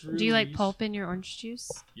Do you like pulp in your orange juice?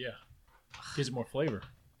 Yeah. Gives it more flavor.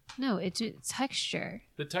 No, it's texture.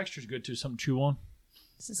 The texture's good too. Something to chew on.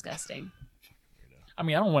 It's disgusting. I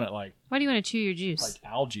mean, I don't want it like... Why do you want to chew your juice? Like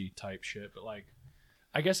algae type shit, but like...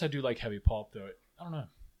 I guess I do like heavy pulp though. I don't know.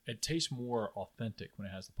 It tastes more authentic when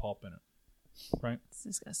it has the pulp in it. Right? It's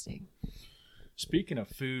disgusting. Speaking of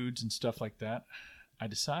foods and stuff like that, I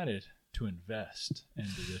decided to invest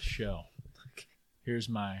into this show. Okay. Here's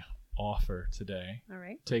my offer today. All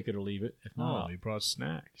right. Take it or leave it. If not, he brought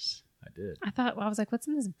snacks. I did. I was like, what's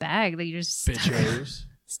in this bag that you just Bichos.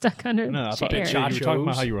 stuck under No, I the thought chair? you were talking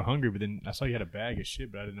about how you were hungry, but then I saw you had a bag of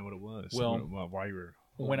shit, but I didn't know what it was. Well, why you were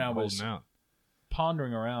when I was holding out.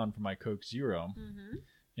 pondering around for my Coke Zero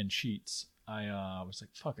in sheets, I was like,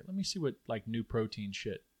 fuck it. Let me see what like new protein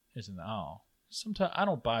shit is in the aisle. Sometimes I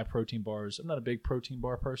don't buy protein bars. I'm not a big protein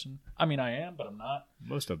bar person. I mean, I am, but I'm not.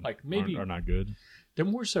 Most of them like maybe are not good. They're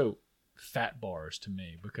more so fat bars to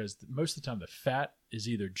me because most of the time the fat is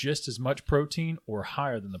either just as much protein or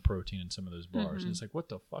higher than the protein in some of those bars. And it's like, what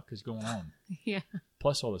the fuck is going on? Yeah.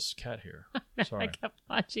 Plus all this cat hair. Sorry. I kept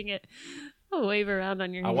watching it wave around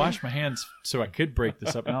on your hand. I washed my hands so I could break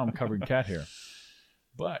this up. Now I'm covered in cat hair.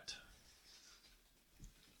 But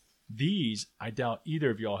these, I doubt either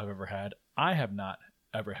of y'all have ever had. I have not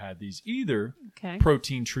ever had these either. Okay.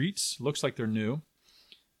 Protein treats. Looks like they're new.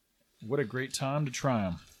 What a great time to try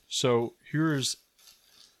them. So here's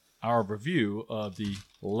our review of the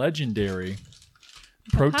legendary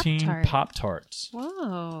protein Pop-Tarts.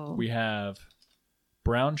 Whoa. We have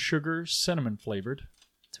brown sugar cinnamon flavored.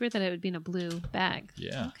 It's weird that it would be in a blue bag.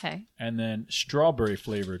 Yeah. Okay. And then strawberry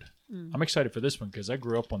flavored. I'm excited for this one because I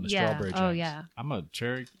grew up on the strawberry jams. Oh, yeah. I'm a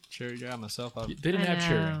cherry guy myself. They didn't have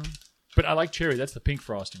cherry. know. But I like cherry. That's the pink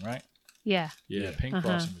frosting, right? Yeah. Yeah, pink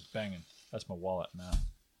frosting was banging. That's my wallet now.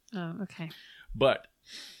 Oh, okay. But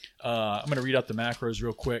I'm going to read out the macros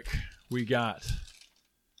real quick. We got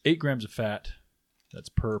 8 grams of fat. That's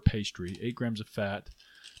per pastry. 8 grams of fat,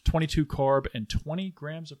 22 carb, and 20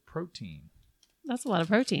 grams of protein. That's a lot of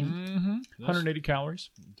protein. Mm-hmm. 180 calories.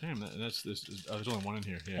 Damn, there's only one in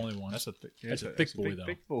here. Yeah. Only one. That's a thick. That's a thick boy, though.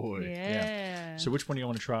 Thick boy. Yeah. So which one do you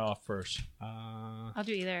want to try off first? I'll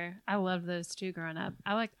do either. I loved those two growing up.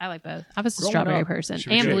 I like both. I was a Growing strawberry up, person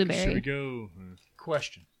Should we and go- blueberry. Should we go?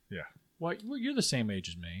 Question. Yeah. Well, you're the same age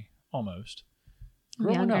as me, almost. I'm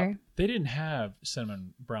Growing younger. up, they didn't have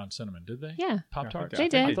brown cinnamon, did they? Yeah. Pop-Tarts? They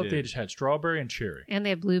did. I thought they just had strawberry and cherry. And they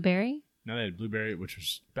had blueberry. No, they had blueberry, which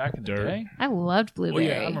was Back in the dirt. day? I loved Oh, blueberry.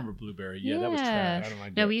 yeah, I remember blueberry. Yeah, that was Yeah. trash. I don't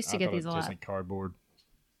like No, dirt. we used to I get thought it these a tasted lot. like cardboard.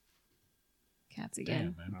 Cats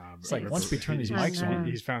again. Damn, man. It's like once we turn these mics on,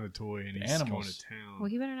 he's found a toy and he's Animals. going to town. Well,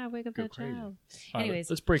 he better not wake up Go that crazy. child. All right, Anyways.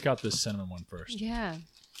 let's break out this cinnamon one first. Yeah.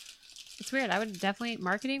 It's weird. I would definitely,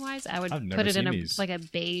 marketing wise, I would I've never put it in seen these. like a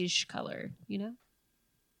beige color, you know?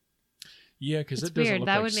 Yeah, because It's it doesn't weird. look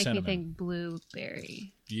That like would make cinnamon. me think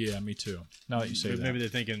blueberry. Yeah, me too. Now that you say that. Maybe they're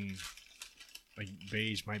thinking like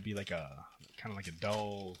beige might be like a kind of like a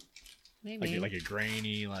dull, Maybe. like a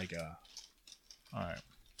grainy, like a. All right.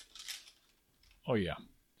 Oh, yeah. So I'm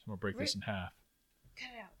going to break this in half. Cut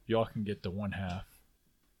it out. Y'all can get the one half.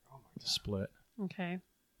 Oh my god! Split. Okay.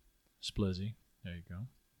 Splizzy. There you go.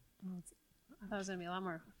 Well, I thought it was going to be a lot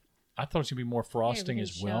more. I thought it was going to be more frosting can as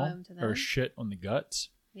show well. them to Or them. shit on the guts.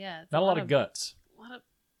 Yeah. It's Not a lot of guts. A lot of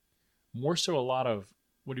More so a lot of,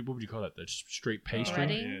 what would you call that? The straight pastry?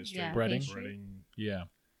 breading. Yeah, straight Yeah, breading. pastry. Breading, Yeah.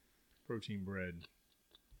 protein bread.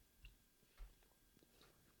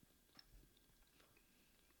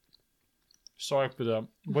 Sorry for the,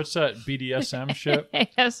 what's that BDSM shit?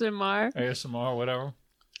 ASMR. ASMR, whatever.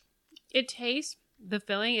 It tastes, the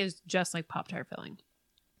filling is just like Pop-Tart filling.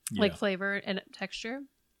 Yeah. Like flavor and texture.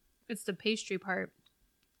 It's the pastry part.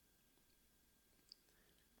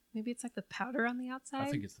 Maybe it's like the powder on the outside.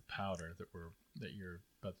 I think it's the powder that you're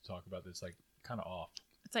about to talk about that's like kind of off.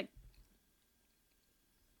 It's like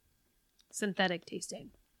synthetic tasting.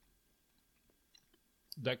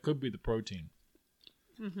 That could be the protein.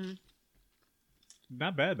 Mm-hmm.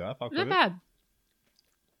 Not bad though. I fuck Not with bad.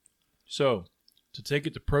 So, to take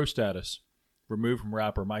it to pro status, remove from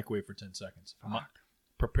wrapper, microwave for 10 seconds.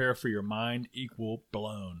 Prepare for your mind equal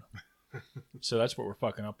blown. So that's what we're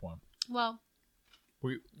fucking up on. Well,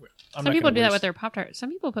 I'm some not people gonna do that waste- with their Pop-Tarts. Some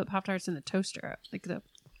people put Pop-Tarts in the toaster. Like the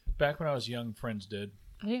Back when I was young, friends did.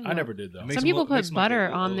 didn't I know. never did though. Makes Some them people look- put makes them look butter a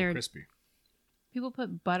little on their- crispy. People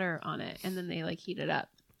put butter on it and then they like heat it up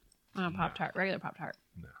on a Pop-Tart, regular Pop-Tart.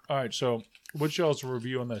 All right, so what's y'all's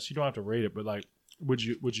review on this? You don't have to rate it, but like, would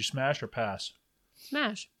you smash or pass?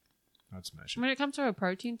 Smash. I'd smash it. When it comes to a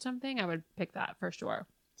protein something, I would pick that for sure.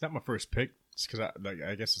 It's not my first pick. It's because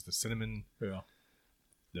I guess it's the cinnamon. Yeah.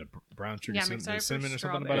 the brown sugar, Yeah, I'm excited for cinnamon or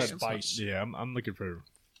something strawberry. about it. Spice. Yeah, I'm looking for.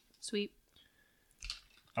 Sweet.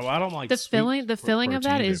 Oh, I don't like The sweet filling. The filling of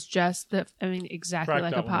that protein is just the. I mean, exactly Crack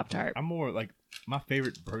like that a one open. Pop-Tart. I'm more like my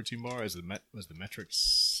favorite protein bar is was the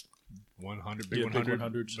Metrics 100 big Yeah, 100, big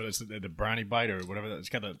 100s. but it's the brownie bite or whatever. It's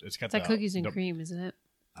got It's like cookies and cream, isn't it?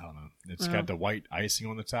 I don't know. It's got the white icing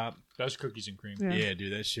on the top. That's cookies and cream. Yeah. Yeah,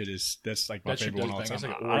 dude, that's like my That shit favorite one all does the bang.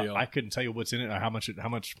 time. It's like Oreo. I couldn't tell you what's in it or how much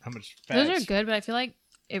fat. Those are good, but I feel like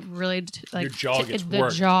it really like Your jaw gets the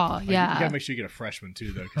worked. jaw. Like, Yeah, you gotta make sure you get a fresh one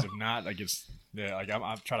too, though, because if not, like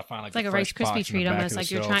I'm trying to find like it's like the a Rice fresh Krispie box in the treat back almost. of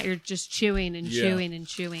the Like shelf. you're just chewing and Yeah. chewing and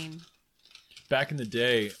chewing. Back in the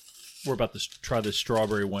day, we're about to try this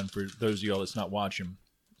strawberry one for those of y'all that's not watching.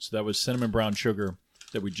 So that was cinnamon brown sugar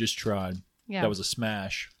that we just tried. Yeah, That was a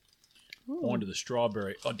smash. Ooh. Onto the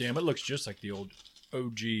strawberry. Oh, damn, it looks just like the old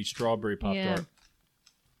OG strawberry Pop-Tart. Yeah.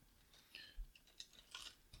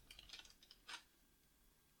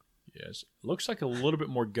 Yes. Looks like a little bit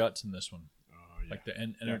more guts in this one. Oh, yeah. Like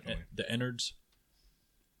definitely. the innards.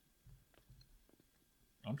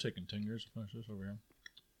 I'm taking 10 years to finish this over here.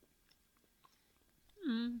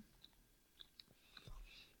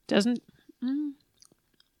 Doesn't.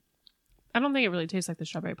 I don't think it really tastes like the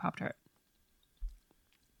strawberry Pop-Tart.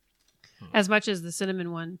 As much as the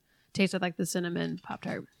cinnamon one tasted like the cinnamon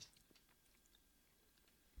Pop-Tart.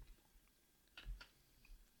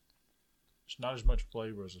 It's not as much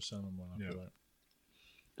flavor as the cinnamon one, I Yeah. feel like.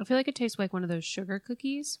 I feel like it tastes like one of those sugar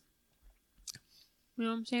cookies. You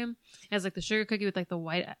know what I'm saying? It has like the sugar cookie with like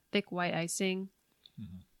the thick white icing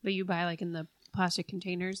that you buy like in the plastic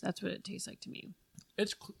containers. That's what it tastes like to me.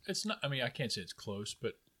 It's not, I mean, I can't say it's close,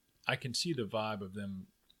 but I can see the vibe of them.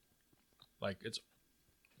 Like, it's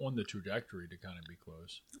on the trajectory to kind of be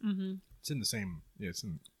close. Mm-hmm. It's in the same. Yeah, it's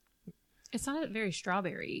in. It's not very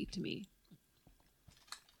strawberry to me.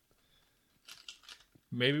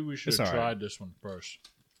 Maybe we should It's have all right. tried this one first.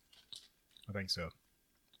 I think so.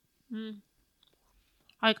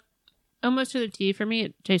 Like almost to the T for me,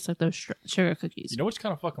 it tastes like those sugar cookies. You know what's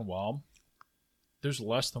kind of fucking wild? There's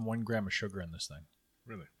less than 1 gram of sugar in this thing.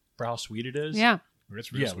 Really, For how sweet it is? Yeah.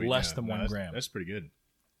 it's really Yeah, sweet. less than 1 that's, gram. That's pretty good.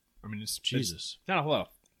 I mean, it's Jesus. It's not a whole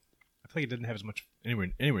lot. I feel like it doesn't have as much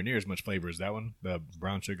anywhere near as much flavor as that one, the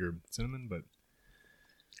brown sugar cinnamon. But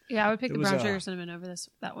Yeah, I would pick It the was, brown sugar cinnamon over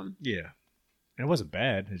that one. yeah, and it wasn't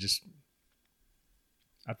bad. It just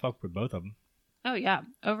I fucked with both of them. Oh yeah,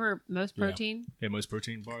 over most Yeah. protein. Yeah, most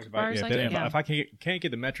protein bars. Bars like that, yeah. If I can't get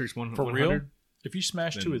the metrics For 100, real? If you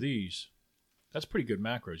smash Then- 2 of these, that's pretty good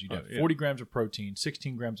macros. You'd Oh, have yeah. 40 grams of protein,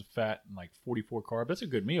 16 grams of fat, and like 44 carb. That's a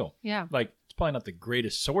good meal. Yeah. Like, it's probably not the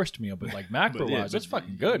greatest sourced meal, but like macro But, yeah, wise, that's but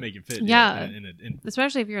fucking you good. Make it fit. Yeah. In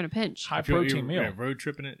Especially if you're in a pinch. High if you're protein meal. road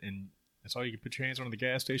tripping it, and that's all you can put your hands on at the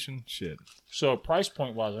gas station. Shit. So price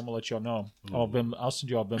point wise, I'm gonna let y'all know. I'll send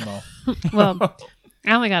y'all a Venmo. Well,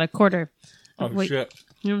 I only got a quarter. Oh Wait, shit!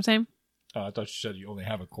 You know what I'm saying? Oh, I thought you said you only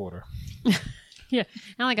have a quarter. Yeah.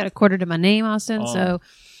 I only got a quarter to my name, Austin, so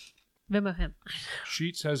Venmo him.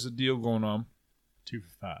 Sheets has a deal going on. 2 for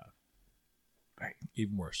 $5. Bang.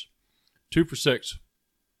 Even worse. 2 for $6.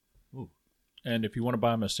 Ooh. And if you want to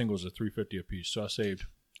buy them as singles, they're $3.50 a piece. So I saved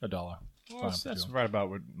 $1. Well, Fine, that's deal. right about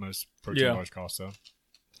what most protein Yeah. bars cost, though.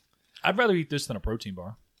 I'd rather eat this than a protein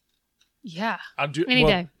bar. Yeah. I do. Any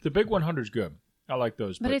day. The big 100 is good. I like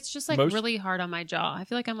those. But it's just like most- really hard on my jaw. I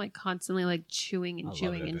feel like I'm like constantly like chewing I and love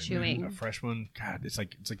chewing that and thing, man. chewing. A fresh one, God, it's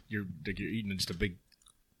like you're eating just a big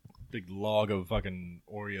log of fucking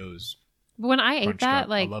Oreos. But when I ate Crunched that, up. I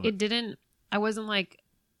like love it it. didn't. I wasn't like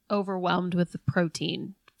overwhelmed with the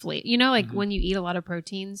protein flavor. You know, like when you eat a lot of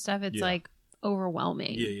protein stuff, it's Yeah. like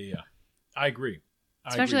overwhelming. Yeah. I agree.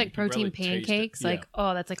 Especially like You can protein really taste it. pancakes. Yeah. Like,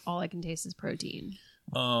 oh, that's like all I can taste is protein.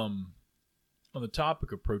 On the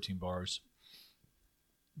topic of protein bars,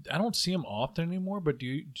 I don't see them often anymore. But do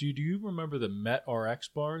you remember the Met RX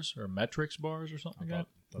bars or Metrix bars or something like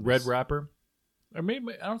that? Red wrapper, or maybe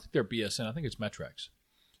I don't think they're BSN. I think it's Metrex.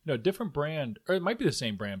 No, different brand, or it might be the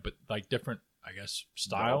same brand, but like different, I guess,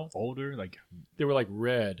 style. Older, like They were like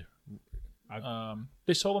red.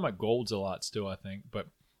 They sold them at Gold's a lot still, I think, but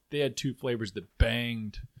they had 2 flavors that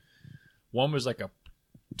banged. One was like a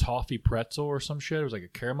toffee pretzel or some shit. It was like a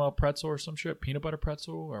caramel pretzel or some shit, peanut butter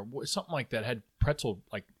pretzel or something like that. It had pretzel,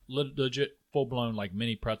 like legit full blown like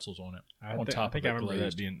mini pretzels on it. I on think top I of it remember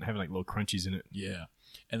glazed. that having like little crunchies in it. Yeah,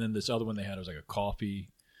 and then this other one they had was like a coffee.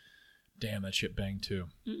 Damn, that shit banged too.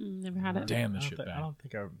 Never had it. Damn, I that don't shit thi- I banged. don't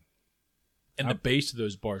think I. And the base of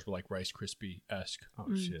those bars were like Rice Krispie esque.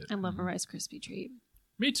 Oh shit! I love a Rice Krispie treat.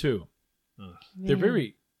 Me too. They're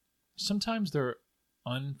very. Sometimes they're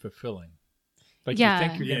unfulfilling. Like Yeah. you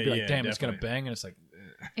think you're gonna be Yeah, like, yeah, damn, it's gonna definitely. bang, and it's like,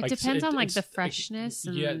 It Like, depends on like it's- the freshness.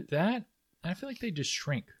 And, Yeah, that. I feel like they just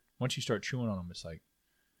shrink once you start chewing on them. It's like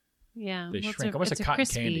yeah. they Well, shrink, almost it's like a cotton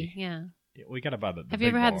crispy, candy. Yeah. Yeah, we got about the Have you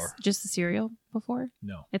big ever had bar. just the cereal before?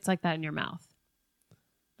 no. It's like that in your mouth.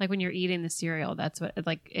 Like when you're eating the cereal, that's what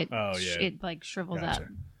like it. Oh, yeah. It like shrivels Gotcha. up.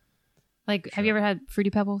 Like, have you ever had Fruity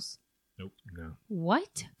Pebbles? Nope. No.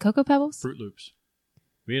 What? Cocoa Pebbles? Fruit Loops.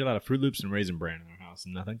 We had a lot of Fruit Loops and Raisin Bran in our house,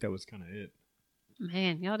 and I think that was kind of it.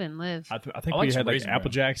 Man, y'all didn't live. I think I like we some had like Raisin Apple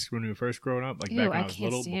Bran. Jacks when we were first growing up, like Ew, back when I I was can't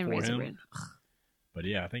little stand before Raisin him. Bran. Ugh. But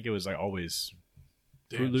yeah, I think it was like always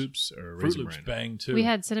Damn. Fruit Loops or Fruit Raisin Loops Bran. bang too. We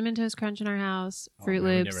had Cinnamon Toast Crunch in our house, Oh, Fruit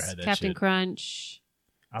man, we Loops, never had that Captain shit. Crunch,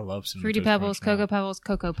 I love Cinnamon Fruity Toast Pebbles, Crunch now. Cocoa Pebbles,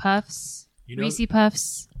 Cocoa Puffs, You know- Reese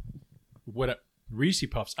Puffs. Reese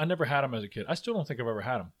Puffs. I never had them as a kid. I still don't think I've ever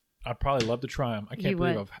had them. I'd probably love to try them. I can't You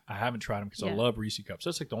believe would. I haven't tried them because I Yeah. love Reese Cups.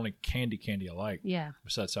 That's like the only candy I like Yeah,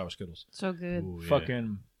 besides Sour Skittles. so good. Ooh, yeah.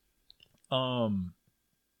 Fucking,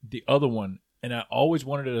 the other one, and I always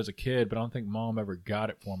wanted it as a kid, but I don't think Mom ever got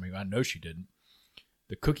it for me. I know she didn't.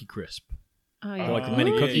 The Cookie Crisp. Oh yeah, like the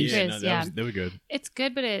mini cookies. Yeah, Crisp, no, yeah. they were good. It's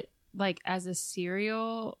good, but it like as a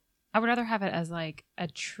cereal, I would rather have it as like a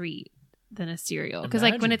treat than a cereal because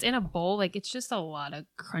like when Imagine. it's in a bowl, like it's just a lot of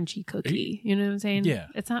crunchy cookie. You know what I'm saying? Yeah.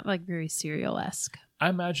 It's not like very cereal-esque. I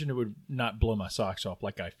imagine it would not blow my socks off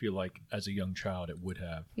like I feel like as a young child it would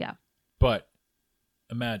have. Yeah. But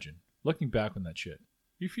imagine looking back on that shit.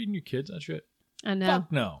 You feeding your kids that shit? I know.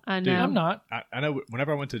 Fuck no. I Dude, know. I'm not. I know.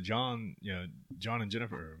 Whenever I went to John and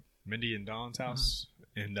Jennifer, Mindy and Don's house,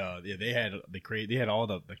 and yeah, they had all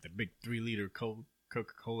the like the big 3-liter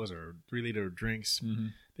Coca-Colas or 3-liter drinks. Mm-hmm.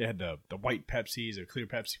 They had the white Pepsis or clear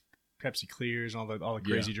Pepsi Clears, and all the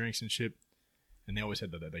crazy drinks and shit. And they always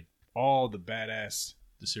had all the badass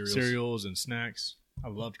The cereals. cereals and snacks. I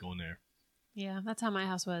loved going there. Yeah, that's how my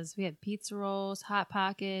house was. We had pizza rolls, hot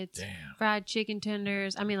pockets, Damn. fried chicken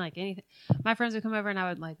tenders. I mean, like anything. My friends would come over and I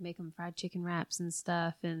would like make them fried chicken wraps and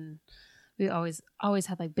stuff. And we always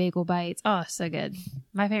had like bagel bites. Oh, so good.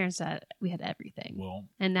 My parents said we had everything. Well,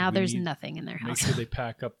 And now we there's need- nothing in their make house. sure they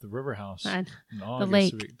pack up the river house. I in August,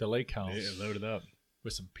 lake. so the lake house Yeah, loaded up.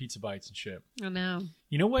 with some pizza bites and shit. I know.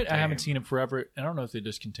 You know what? I haven't Damn. seen them forever. I don't know if they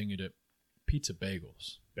discontinued it. Pizza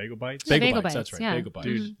bagels. Bagel bites. Yeah, Bagel, bagel bites. bites, That's right. yeah. Bagel bites.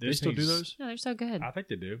 Dude, They those still do things- those? No, they're so good. I think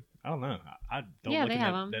they do. I don't know. I don't Yeah, look they in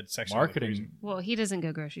have that, 'em. that section. Marketing. Well, he doesn't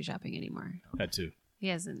go grocery shopping anymore. That too. He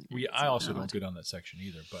hasn't. I also don't go down that section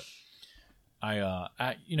either. But I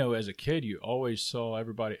as a kid, you always saw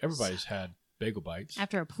everybody's had bagel bites.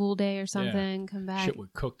 After a pool day or something, come back. Shit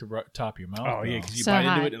would cook the top of your mouth. Oh yeah, though. because you So bite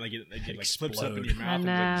hot. into it and it like flips up in your Explode. mouth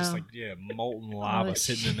and I like, just know. like molten lava that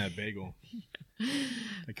sitting in that bagel.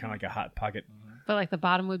 Like kind of like a hot pocket, But like the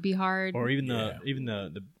bottom would be hard. or even Yeah.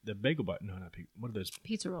 the bagel bite. No, not what are those?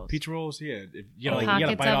 Pizza rolls. Pizza rolls. Yeah, if, you Oh, gotta, you pockets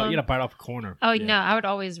gotta bite of off. them? You gotta bite off a corner. Oh Yeah. no, I would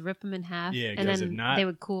always rip them in half, Yeah, and 'cause then if not- they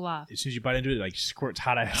would cool off. As soon as you bite into it, it like squirts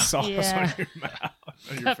hot ass sauce Yeah. on your mouth,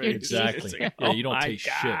 on your Up your face. cheeks. Exactly. It's like, Yeah, you don't oh my taste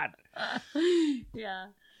shit. God. Yeah.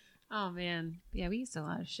 Oh man. Yeah, we used to a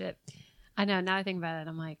lot of shit. I know. Now I think about it,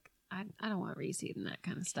 I'm like, I don't want Reese eating that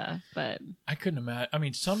kind of stuff. But I couldn't imagine. I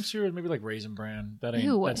mean, some cereals maybe like Raisin Bran. That's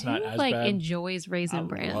who not as like bad. enjoys Raisin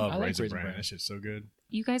Bran? Love I like Raisin Raisin Bran. Bran. That shit's so good.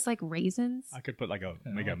 You guys like raisins? I could put like I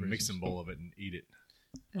make a like mixing raisins. bowl of it and eat it.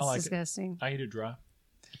 That's like it. disgusting. I eat it dry.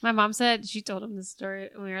 My mom said she told him this story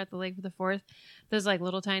when we were at the lake for the 4th. There's like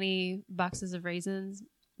little tiny boxes of raisins.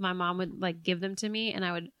 My mom would like give them to me, and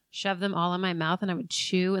I would shove them all in my mouth, and I would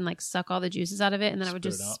chew and like suck all the juices out of it, and then I would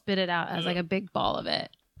Spit it just out. spit it out as like a big ball of it.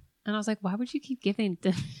 And I was like, "Why would you keep giving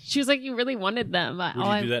them?" She was like, "You really wanted them." Would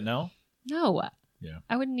you do that now? No. Yeah.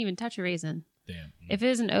 I wouldn't even touch a raisin. Damn. If it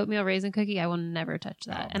is an oatmeal raisin cookie, I will never touch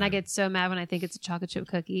that. Oh, and I man. get so mad when I think it's a chocolate chip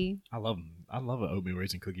cookie. I love them. I love an oatmeal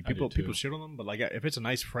raisin cookie. I do People too. people shit on them, but like if it's a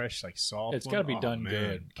nice, fresh, like soft, It's one, got to be oh, done man.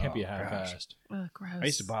 good. Can't be Oh, half-assed. gosh. Ugh, gross. I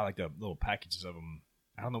used to buy like the little packages of them.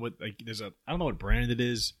 I don't know what like I don't know what brand it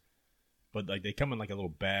is, but like they come in like a little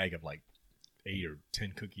bag of like 8 or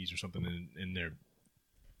 10 cookies or something, and they're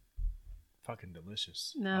fucking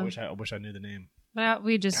delicious. No. I wish I knew the name. But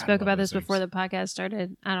we just God, I spoke love about those this before things. the podcast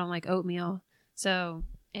started. I don't like oatmeal. So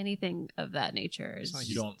anything of that nature is It's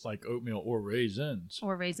You don't like oatmeal or raisins.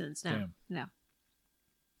 or raisins. No. Damn. No.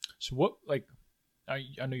 So what, like, I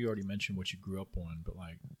know you already mentioned what you grew up on, but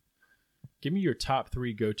like, give me your top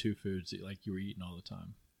 3 go-to foods that like you were eating all the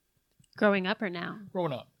time. Growing up or now?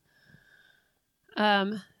 Growing up.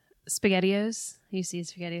 SpaghettiOs. I used to eat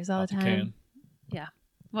SpaghettiOs all Out the the time. can. Yeah.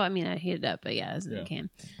 Well, I mean, I heat it up, but yeah, it was in Yeah. the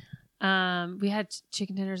can. We had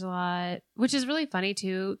chicken tenders a lot, which is really funny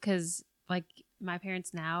too, because like my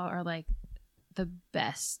parents now are like the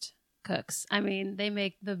best cooks. I mean, they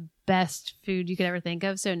make the best food you could ever think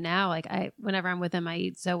of. So now, like, whenever I'm with them, I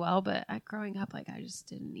eat so well. But growing up, like, I just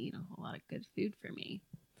didn't eat a whole lot of good food for me.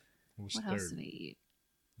 What else did I eat?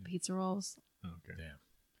 Pizza rolls. Oh, okay. Damn.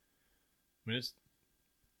 I mean, it's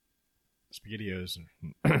SpaghettiOs.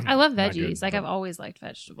 I love veggies. Like, I've always liked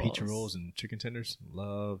vegetables. Pizza rolls and chicken tenders.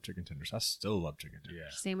 Love chicken tenders. I still love chicken tenders. Yeah.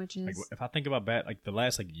 Sandwiches. Like, if I think about bad, like the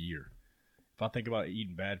last year, if I think about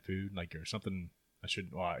eating bad food, like or something,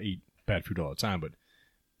 I eat bad food all the time, but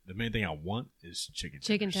the main thing I want is chicken tenders.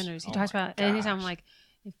 Chicken tenders. He talks about anytime I'm like,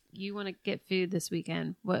 if you want to get food this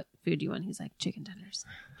weekend, what food do you want? He's like, chicken tenders.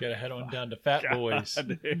 Gotta head on down to Fat Boys.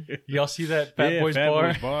 Y'all see that Fat Boys Fat bar?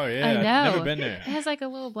 Boys bar. Yeah, I know. I've never been there. It has like a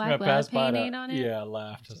little I black lab passed by painting that. on it. Yeah, I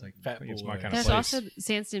laughed. I was like, Fat I think Boys. it's my kind of There's place. also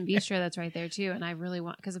Sandston Bistro that's right there too, and I really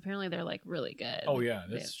want because apparently they're like really good. Oh yeah,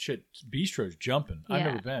 that's shit. Bistro's jumping. I've Yeah.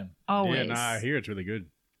 never been. Always. Yeah, I hear it's really good.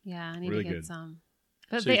 Yeah, I need Really to get good. some.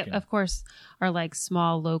 But So they, you can- of course, are like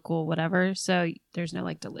small, local, whatever. So there's no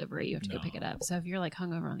like delivery. You have to go No. pick it up. So if you're like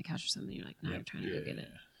hungover on the couch or something, you're like, no, I'm trying to go get it.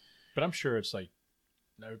 But I'm sure it's like,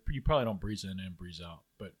 you probably don't breeze in and breeze out.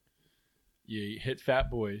 But you hit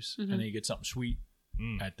Fat Boys and then you get something sweet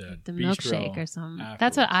at the bistro milkshake or something.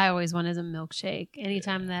 That's what I always want is a milkshake.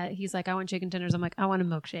 Anytime that he's like, I want chicken tenders, I'm like, I want a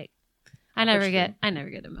milkshake. I never get a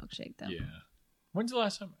milkshake though. Yeah. When's the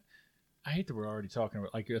last time? I hate that we're already talking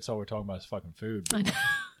about, like, that's all we're talking about is fucking food. I know.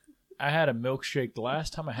 I had a milkshake. The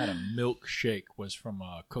last time I had a milkshake was from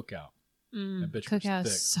Cookout. That bitch Cookout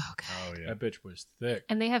was is thick. so good. Oh yeah. That bitch was thick.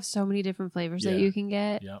 And they have so many different flavors that Yeah. you can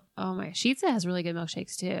get. Yep. Oh my! Sheetza has really good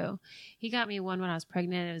milkshakes too. He got me one when I was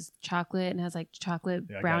pregnant. It was chocolate and has like chocolate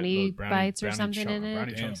Yeah, I got brownie little bites or something in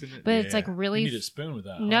brownie it. chunks in it. But it's like Yeah. really You need a spoon with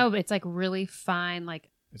that. huh? no, but it's like really fine, like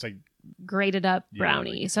It's like grated up Yeah,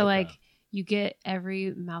 brownie. like- So okay. like you get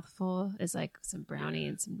every mouthful is like some brownie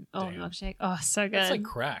and some Damn. milkshake. Oh, so good. That's like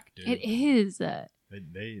crack, dude. It is. they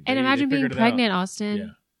And imagine they being figured it out. pregnant, Austin. Yeah.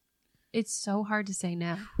 It's so hard to say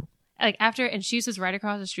no. Like after, and she was right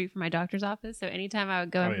across the street from my doctor's office. So anytime I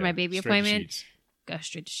would go in Oh, for yeah. my baby Straight to appointment, Sheets. go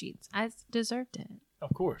straight to Sheets. I deserved it.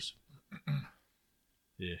 Of course.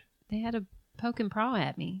 Yeah. They had a poke and praw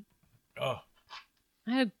at me. Oh,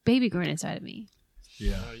 I had a baby growing inside of me.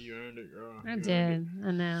 yeah. Oh, you earned it, girl. I You earned did.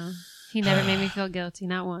 I know. He never made me feel guilty,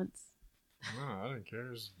 not once. it. No, I didn't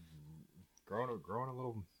care. Just growing a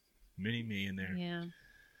little mini me in there. Yeah.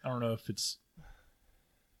 I don't know if it's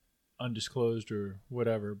undisclosed or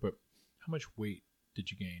whatever, but how much weight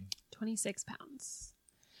did you gain? 26 pounds.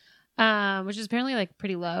 Which is apparently like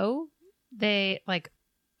pretty low. They like,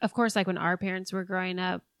 of course, like when our parents were growing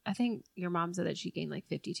up, I think your mom said that she gained like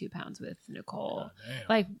 52 pounds with Nicole. Oh, damn.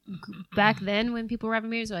 Like back then when people were having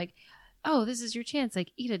babies, like, oh, this is your chance.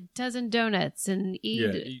 Like eat a dozen donuts and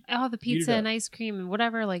eat all the pizza up. and ice cream and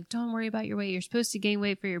whatever. Like don't worry about your weight. You're supposed to gain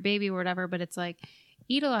weight for your baby or whatever, but it's like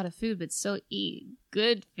eat a lot of food, but still eat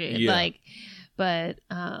good food. Yeah. Like, but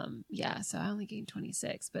yeah, so I only gained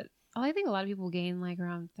 26, but I think a lot of people gain like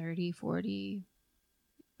around 30, 40.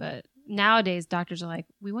 But nowadays doctors are like,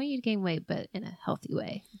 we want you to gain weight, but in a healthy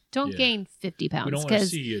way. Don't Yeah. gain 50 pounds. we don't want to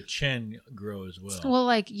see your chin grow as well. Well,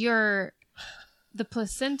 like the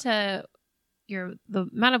placenta, the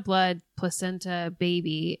amount of blood placenta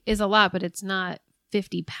baby is a lot, but it's not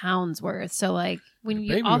 50 pounds worth. So like when The you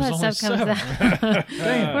baby all was that only stuff comes 7. out,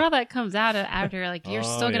 Damn. when all that comes out after, like you're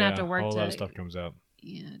Oh, still gonna have yeah. to work All to. that stuff comes out.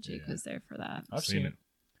 Yeah, Jake Yeah. was there for that. I've seen it.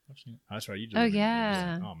 I've seen it. That's right. You Oh, delivered it.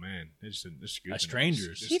 yeah. Oh man, it's good. At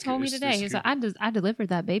strangers. He told me today. He was like, I delivered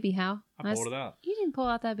that baby. How? I pulled it out. You didn't pull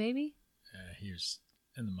out that baby. He was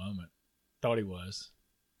in the moment. Thought he was.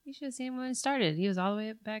 You should have seen him when it started. He was all the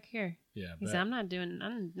way back here. Yeah. He said, I'm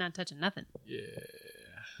not touching nothing. Yeah.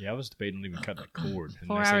 Yeah, I was debating on even cut that cord. And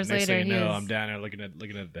 4 next hours next later, thing you he know, was- I'm down there looking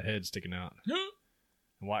at the head sticking out.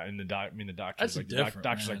 And why? And the doctor, That's like, different,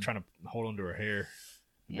 doctor's man. like trying to hold onto her hair,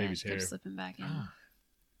 the Yeah, baby's it kept hair. slipping back in.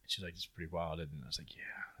 She's like, "It's pretty wild," isn't it? I was like,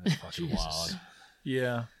 "Yeah, that's fucking Jesus. wild."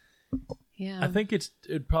 Yeah. Yeah. I think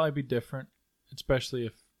it'd probably be different, especially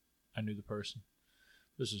if I knew the person.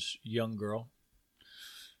 This is a young girl,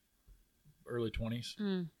 early 20s.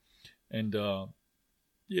 Mm. And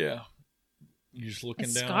yeah, you're just looking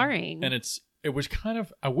It's down. scarring. And it was kind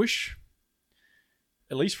of, I wish,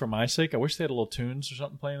 at least for my sake, I wish they had a little tunes or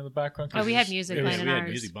something playing in the background. 'cause Oh, we it had was- music it was- playing in we had ours.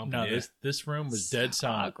 music bumping. No, yeah. this room was So dead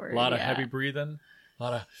silent. awkward, A lot of yeah. heavy breathing, a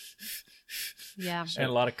lot of Yeah. and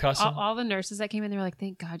a lot of cussing. All the nurses that came in, they were like,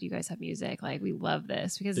 "Thank God you guys have music. Like, we love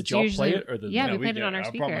this because Did it's y'all usually play it, or the- yeah, No, we played it on our I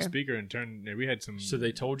brought my speaker. speaker and turned. Yeah, we had some. So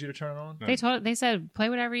they told you to turn it on? No. They said play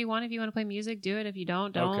whatever you want. If you want to play music, do it. If you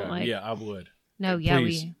don't. Okay, Like, yeah, I would. no, yeah,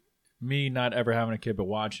 Please. Me not ever having a kid but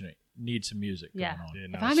watching it. need some music Yeah. going on. Yeah,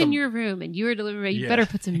 If no, I'm in your room and you're delivering, you Yeah. better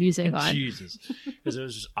put some music on. Jesus. Because it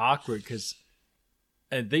was just awkward because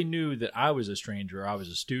they knew that I was a stranger. I was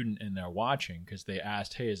a student in there watching because they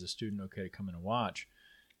asked, hey, is a student okay to come in and watch?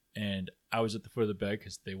 And I was at the foot of the bed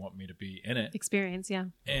because they want me to be in it. Experience, yeah.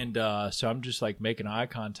 And so I'm just like making eye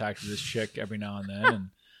contact with this chick every now and then. And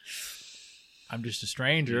I'm just a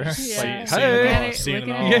stranger. Yeah. Like, Seeing hey. it all, seeing it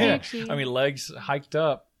Looking all. at Yeah. Gucci. I mean, legs hiked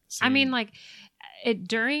up. I mean, like,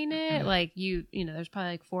 during it, like, you know, there's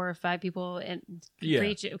probably like 4 or 5 people and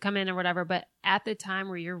Yeah. come in or whatever. But at the time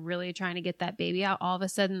where you're really trying to get that baby out, all of a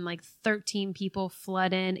sudden, like 13 people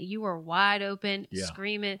flood in. You were wide open, Yeah.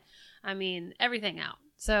 screaming. I mean, everything out.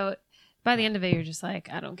 So by the end of it, you're just like,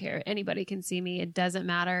 I don't care. Anybody can see me. It doesn't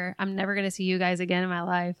matter. I'm never going to see you guys again in my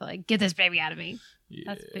life. Like, get this baby out of me. Yeah.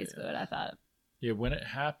 That's basically what I thought. Yeah, when it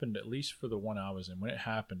happened, at least for the one I was in, when it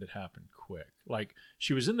happened quick. Like,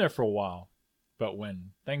 she was in there for a while, but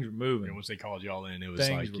when things were moving, And once they called y'all in, it was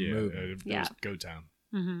Things like, were yeah, moving. it Yeah. was go time.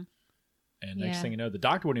 Mm-hmm. and next Yeah. thing you know, the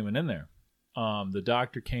doctor wasn't even in there. The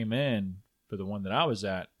doctor came in for the one that I was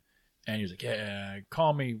at, and he was like, yeah,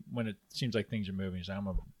 call me when it seems like things are moving. He's like, I'm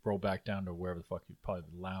going to roll back down to wherever the fuck you, probably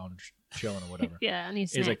the lounge, chilling or whatever. Yeah, I need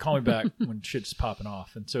He's like, call me back when shit's popping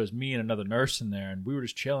off. And so it was me and another nurse in there, and we were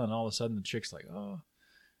just chilling. And all of a sudden, the chick's like, oh,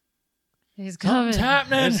 he's coming. something's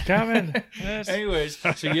happening. It's coming. Yes. Anyways,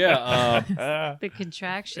 so yeah, The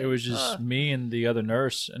contraction. it was just me and the other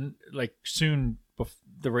nurse, and like soon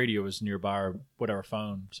the radio was nearby or whatever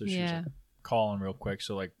phone, so she was Yeah. like calling real quick.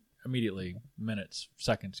 So like immediately,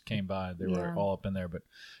 seconds came by. They were Yeah. all up in there, but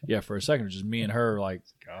yeah, for a second it was just me and her. Like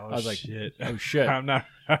Oh, I was like, shit. oh shit, I'm not.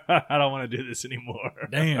 I don't want to do this anymore.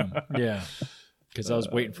 damn, yeah, because I was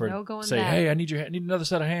waiting for No it going to say, back. hey, I need another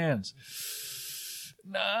set of hands.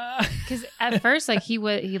 Nah, Because at first, like he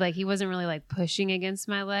wasn't really like pushing against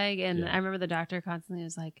my leg, and Yeah. I remember the doctor constantly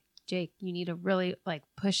was like, "Jake, you need to really like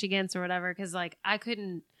push against or whatever," because like I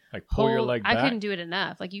couldn't like pull your hold- leg I back. couldn't do it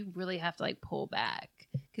enough. Like you really have to like pull back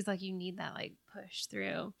because like you need that like push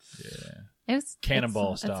through. Yeah, It's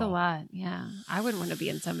Cannonball It's a style. lot. Yeah, I wouldn't want to be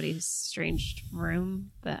in somebody's strange room.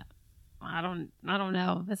 That I don't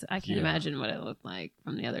know. I can't Yeah. imagine what it looked like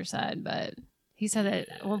from the other side, but. He said that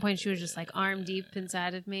at one point she was just like arm deep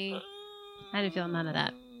inside of me. I didn't feel none of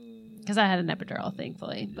that because I had an epidural,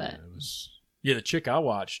 thankfully. But It was. Yeah, the chick I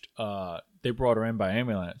watched, they brought her in by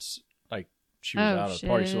ambulance. Like she was Oh, out of the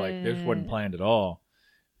party, so like this wasn't shit. planned at all.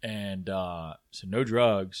 And so no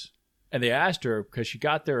drugs. And they asked her because she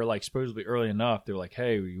got there like supposedly early enough. They were like,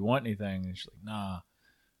 "Hey, you want anything?" And she's like, "Nah."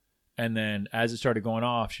 And then as it started going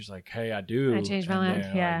off, she's like, "Hey, I do." I changed my And mind.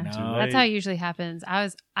 they're Yeah, like, "No." that's how it usually happens.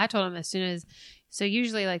 I told him as soon as. So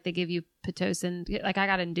usually like they give you Pitocin. Like I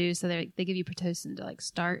got induced, so they give you Pitocin to like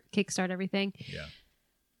kickstart everything. Yeah.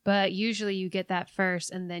 But usually you get that first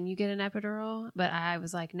and then you get an epidural. But I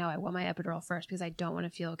was like, no, I want my epidural first because I don't want to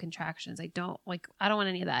feel contractions. I don't want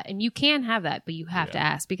any of that. And you can have that, but you have to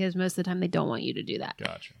ask because most of the time they don't want you to do that.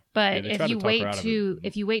 Gotcha. But they if try to you talk her wait out of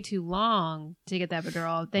if you wait too long to get the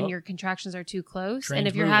epidural, then Oh. your contractions are too close. Train's And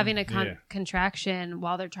if you're moving. having a Yeah. contraction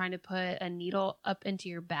while they're trying to put a needle up into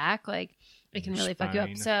your back, like it can Your really fuck you up.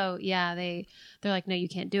 spine. So yeah, they're like, no, you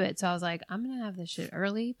can't do it. So I was like, I'm gonna have this shit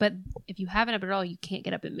early. But if you have an epidural, you can't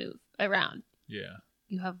get up and move around. Yeah.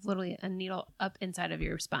 You have literally a needle up inside of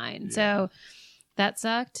your spine. Yeah. So that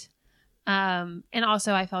sucked. And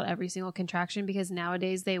also I felt every single contraction because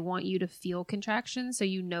nowadays they want you to feel contractions so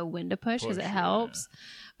you know when to push because it Push, helps.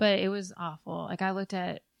 But it was awful. Like I looked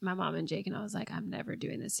at my mom and Jake and I was like, I'm never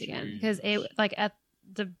doing this again. Because it like at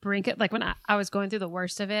the brink of, like when I was going through the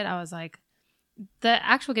worst of it, I was like, the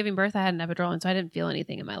actual giving birth, I had an epidural, and so I didn't feel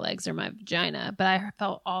anything in my legs or my vagina, but I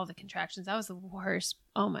felt all the contractions. That was the worst.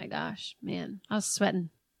 Oh my gosh, man. I was sweating.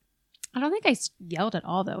 I don't think I yelled at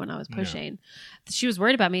all, though, when I was pushing. She was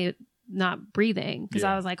worried about me not breathing because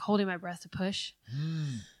I was like holding my breath to push.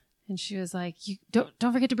 And she was like, "You don't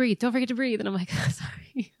forget to breathe. Don't forget to breathe." And I'm like,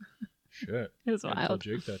 sorry. Shit. It was I told wild.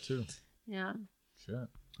 Jake that too. Yeah. Shit.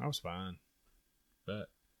 I was fine. Bet. It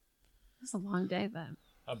was a long day, but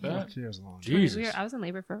I bet. It was long. Jesus. I was in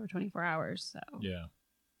labor for over 24 hours, so Yeah.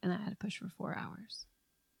 and I had to push for 4 hours.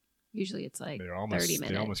 Usually it's like They were almost 30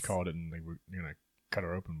 minutes. They almost called it and they were gonna cut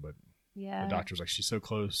her open, but Yeah. the doctor was like, "She's so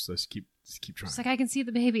close. Let's keep trying." She's like, I can see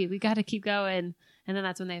the baby. We got to keep going. And then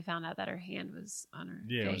that's when they found out that her hand was on her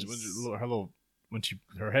Yeah, it face. was her little when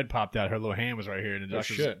her head popped out, her little hand was right here, and the Oh,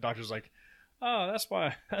 shit. doctor's like, "Oh, that's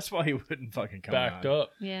why he wouldn't fucking come Backed out."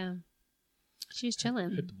 up. Yeah. She's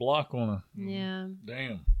chilling. Hit the block on her. Yeah.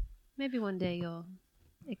 Damn. Maybe one day you'll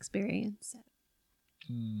experience it.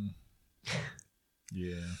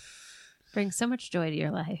 Yeah. Brings so much joy to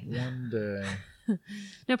your life. One day.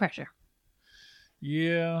 No pressure.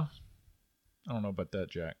 Yeah. I don't know about that,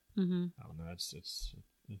 Jack. Mm-hmm. I don't know. It's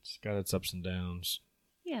got its ups and downs.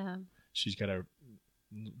 Yeah. She's got her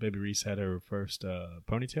baby Reese had her first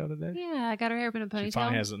ponytail today. Yeah, I got her hair up in a ponytail. She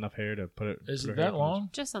finally has enough hair to put it. Is put it her hair that up in long?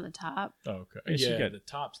 Just on the top. Oh, okay. Yeah, she Yeah, got- the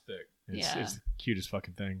top's thick. It's the cutest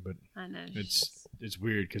fucking thing, but I know. it's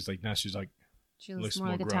weird because like now she's like She looks looks more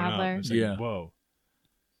like a grown up. toddler. It's like, Yeah. whoa,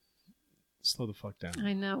 slow the fuck down.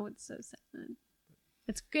 I know. It's so sad.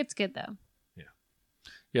 It's good though.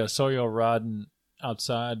 Yeah, I saw y'all riding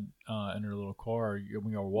outside in her little car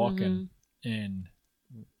when y'all were walking, and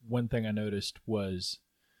one thing I noticed was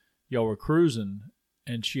y'all were cruising,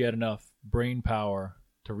 and she had enough brain power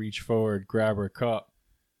to reach forward, grab her cup,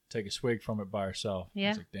 take a swig from it by herself. I Yeah.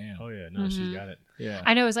 was like, damn. Oh yeah, no, she's got it. Yeah.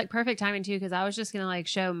 I know it was like perfect timing too because I was just gonna like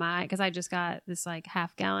show because I just got this like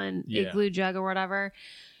half-gallon igloo jug or whatever,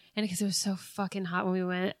 and because it was so fucking hot when we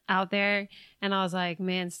went out there, and I was like,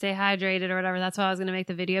 man, stay hydrated or whatever. That's what I was gonna make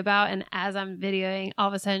the video about. And as I'm videoing, all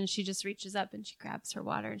of a sudden she just reaches up and she grabs her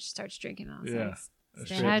water and she starts drinking. I was like,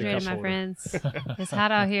 stay Straight to hydrated, cup my holder. friends. It's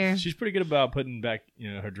hot out here. She's pretty good about putting back,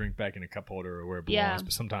 her drink back in a cup holder or where it belongs. Yeah.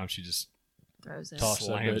 But sometimes she just Throws it. Toss it.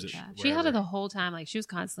 slams it. Yeah. She had it wherever. the whole time. Like she was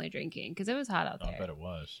constantly drinking because it was hot out I there. bet it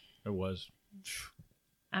was. It was.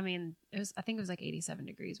 I mean, I think it was like 87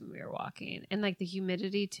 degrees when we were walking, and like the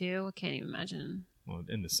humidity too. I can't even imagine. Well,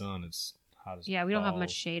 in the sun, it's hot as Yeah, we don't have much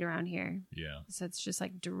balls. shade around here, Yeah. so it's just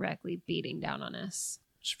like directly beating down on us.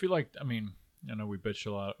 Just feel like, I mean, I know we bitched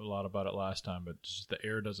a lot about it last time, but just the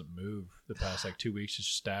air doesn't move the past like 2 weeks. It's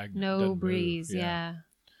just stagnant. No Doesn't move. breeze. Yeah.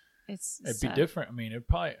 It'd It'd be different. I mean, it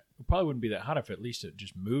probably wouldn't be that hot if at least it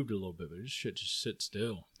just moved a little bit, but this shit just sits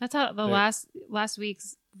still. That's how the last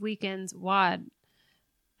week's weekend's WOD.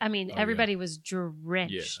 I mean, everybody was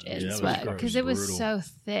drenched Yeah, in that was sweat gross. because it was Brutal. so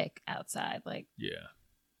thick outside. Like, Yeah.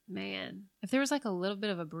 man, if there was like a little bit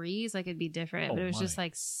of a breeze, like it'd be different. Oh, but it was just my.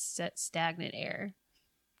 like stagnant air.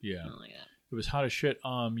 Yeah. I don't like that. It was hot as shit.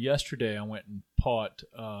 Yesterday I went and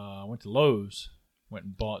went to Lowe's, went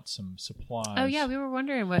and bought some supplies. Oh yeah, we were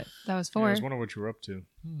wondering what that was Yeah, I for. was wondering what you were up to.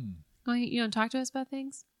 Oh, you don't talk to us about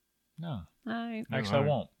things? No. All right. Actually, I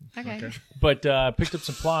won't. Okay. But picked up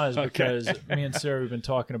supplies Okay. because me and Sarah have been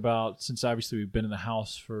talking about, since obviously we've been in the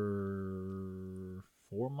house for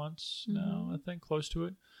 4 months now, I think, close to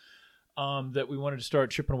it, that we wanted to start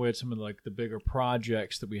chipping away at some of like the bigger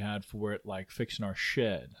projects that we had for it, like fixing our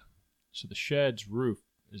shed. So the shed's roof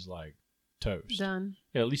is like toast. Done.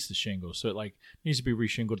 Yeah, at least the shingles. So it like needs to be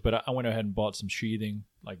reshingled. But I went ahead and bought some sheathing,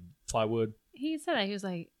 like plywood. He said that. He was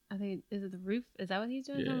like, I think, is it the roof? Is that what he's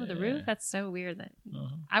doing with the Yeah. roof? That's so weird that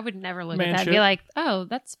Uh-huh. I would never look Man at that and shit. be like, oh,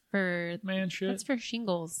 that's for Man, shit. that's for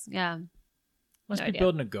shingles. Yeah. Must no be idea.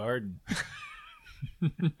 building a garden.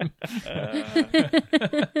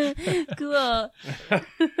 Cool.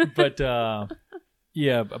 But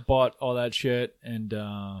yeah, I bought all that shit, and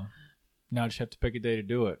now I just have to pick a day to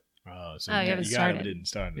do it. Oh, so Oh, you you, haven't got it, started. but didn't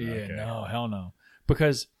start it. Yeah, Okay. no, hell no.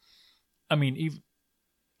 Because, I mean,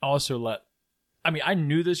 I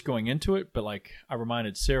knew this going into it, but like I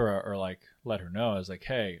reminded Sarah or like let her know. I was like,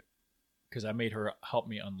 hey, because I made her help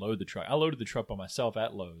me unload the truck. I loaded the truck by myself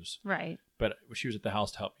at Lowe's, Right. but she was at the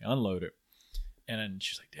house to help me unload it. And then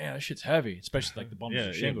she's like, damn, that shit's heavy, especially like the bundles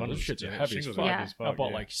of shingles. Those shits are heavy as shingles fuck. are Yeah. heavy as I fuck, bought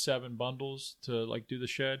yeah. like 7 bundles to like do the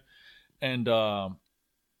shed. And I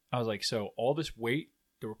was like, so all this weight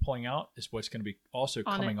that we're pulling out is what's going to be also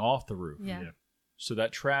On coming it. off the roof. Yeah. Yeah. So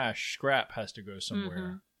that trash scrap has to go somewhere.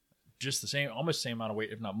 Mhm. Just the same, almost the same amount of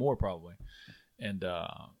weight, if not more probably. And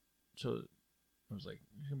so I was like,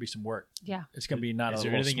 it's going to be some work. Yeah. It's going to be not Is a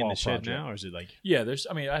there little anything in small the shed project. now, or is it like? Yeah,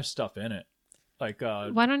 I have stuff in it. Like,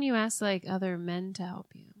 Why don't you ask like other men to help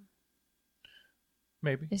you?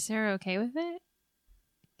 maybe. Is Sarah okay with it?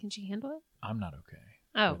 Can she handle it? I'm not okay.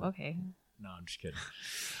 Oh, okay. No, I'm just kidding.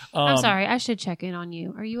 I'm sorry. I should check in on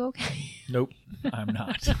you. Are you okay? Nope, I'm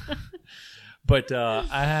not. But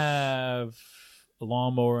I have a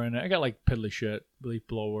lawnmower and I got like piddly shit, leaf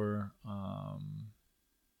blower,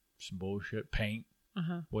 some bullshit, paint,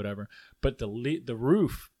 Uh-huh. whatever. But the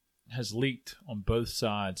roof has leaked on both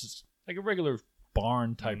sides. It's like a regular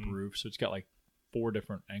barn type roof, so it's got like 4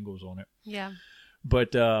 different angles on it. Yeah.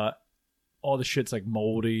 But all the shit's like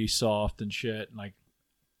moldy, soft, and shit. And like,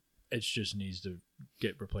 it just needs to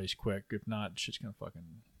get replaced quick. If not, shit's gonna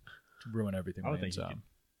fucking ruin everything. I on would the think you inside. could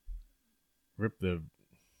rip the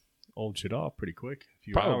old shit off pretty quick. A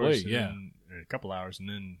few Probably, hours, and yeah. then, or a couple hours, and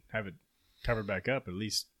then have it covered back up. At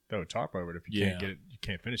least throw a tarp over it if you Yeah. can't get it. You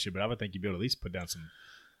can't finish it, but I would think you'd be able to at least put down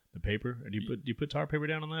the paper. Or do you put tarp paper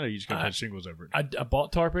down on that, or you just gonna put shingles over it? I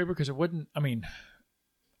bought tar paper because it wouldn't. I mean,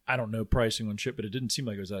 I don't know pricing on shit, but it didn't seem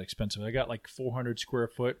like it was that expensive. I got like 400 square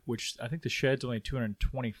foot, which I think the shed's only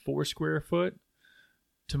 224 square foot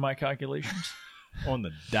to my calculations. On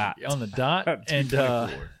the dot. On the dot. And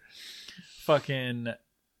fucking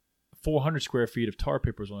 400 square feet of tar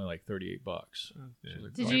paper was only like $38. Yeah. So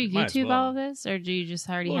like, Did you YouTube all of this, or do you just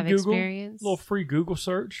already have Google, experience? A little free Google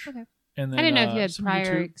search. Okay. And then, I didn't know if you had some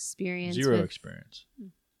prior YouTube. experience. Zero with... experience.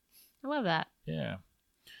 I love that. Yeah.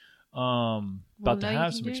 Well, About to now you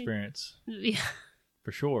have can some do it. experience Yeah.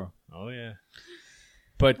 for sure. Oh, yeah.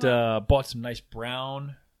 But bought some nice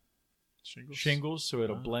brown Shingles. shingles so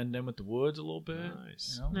it'll blend in with the woods a little bit.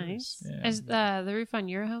 Nice. You know? Nice. Yeah. Is the roof on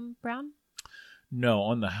your home brown? No,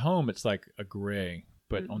 on the home it's like a gray,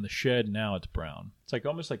 but on the shed now it's brown. It's like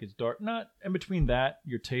almost like it's dark. Not in between that,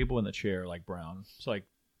 your table and the chair are like brown. It's like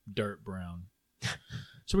dirt brown.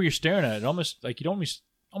 So when you're staring at it, almost like you don't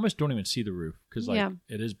almost don't even see the roof because like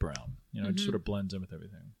it is brown. You know, it just sort of blends in with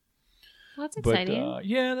everything. Well, that's exciting. But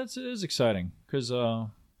it is exciting because I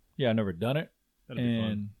never done it. That'd be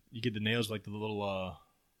fun. You get the nails like the little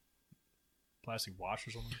plastic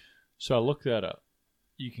washers on them. So I looked that up.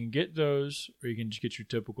 You can get those, or you can just get your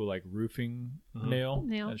typical like roofing nail.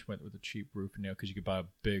 I just went with a cheap roofing nail because you could buy a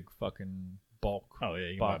big fucking bulk. Oh yeah,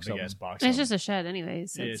 you can box buy a of big ass them. box. It's of just them. a shed,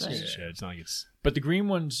 anyways. So Yeah, it's it's like, just a shed. It's not like it's. But the green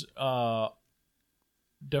ones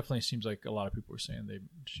definitely seems like a lot of people are saying they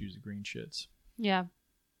just use the green shits. yeah.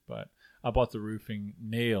 But I bought the roofing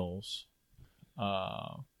nails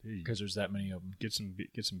because there's that many of them. Get some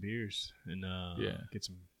beers and get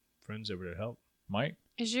some friends over to help. Might.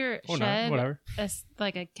 Is your Or shed not, whatever.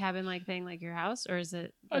 like a cabin like thing like your house, or is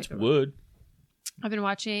it? That's like wood. I've been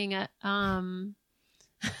watching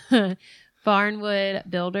Barnwood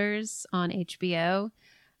Builders on HBO.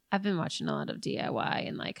 I've been watching a lot of DIY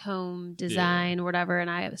and like home design or whatever, and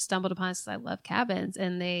I stumbled upon this because I love cabins,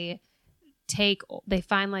 and they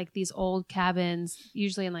find like these old cabins,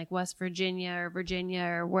 usually in like West Virginia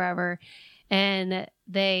or wherever, and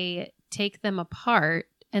they take them apart,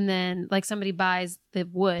 and then like somebody buys the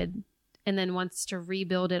wood and then wants to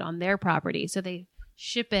rebuild it on their property, so they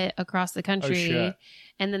ship it across the country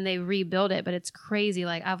and then they rebuild it. But it's crazy.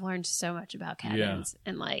 Like I've learned so much about cabins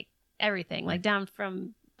and like everything, like down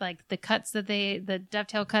from like the cuts that the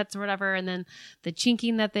dovetail cuts or whatever, and then the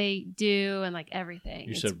chinking that they do, and like everything.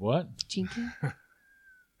 You said what? Chinking?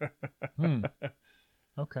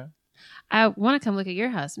 Okay. I want to come look at your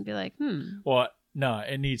house and be like, Well, no,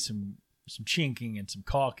 it needs some chinking and some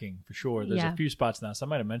caulking for sure. There's a few spots now, so I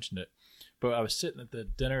might have mentioned it. But I was sitting at the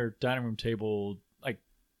dining room table like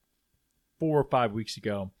 4 or 5 weeks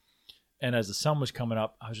ago, and as the sun was coming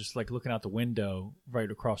up, I was just like looking out the window right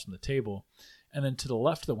across from the table. And then to the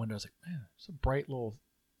left of the window, I was like, man, it's a bright little...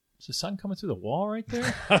 Is the sun coming through the wall right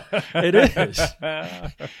there? It is.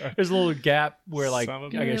 There's a little gap where, like, I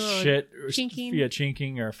guess shit... Chinking. Yeah,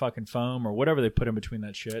 chinking or fucking foam or whatever they put in between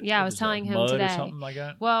that shit. Yeah, I was telling him mud today. Or something like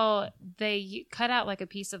that. Well, they cut out like a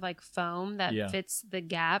piece of like foam that fits the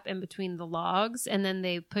gap in between the logs, and then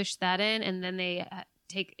they push that in, and then they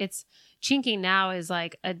take... It's... Chinking now is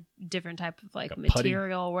like a different type of like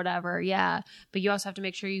material or whatever. Yeah. But you also have to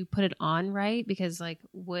make sure you put it on right, because like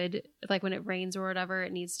wood, like when it rains or whatever,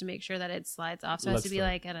 it needs to make sure that it slides off. So it has to be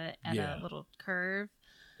like at a little curve.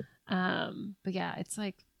 But yeah, it's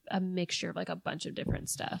like a mixture of like a bunch of different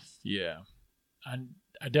stuff. Yeah.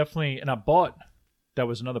 I definitely, and I bought, that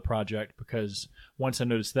was another project, because once I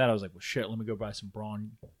noticed that, I was like, well, shit, let me go buy some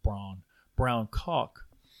brown caulk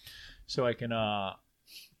so I can,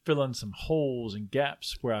 fill in some holes and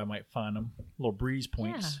gaps where I might find them, little breeze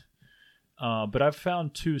points. Yeah. But I've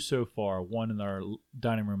found 2 so far, one in our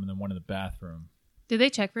dining room and then one in the bathroom. Did they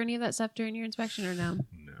check for any of that stuff during your inspection or no?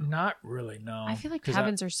 No. Not really, no. I feel like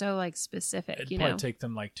cabins are so like specific, it'd probably take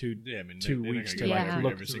them like 2 weeks to like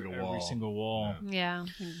look every through single wall. Yeah.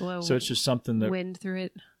 Blow so it's just something that... wind through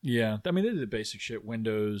it. Yeah. I mean, they did the basic shit,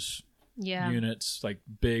 windows, units, like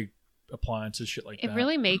big appliances, shit like that. It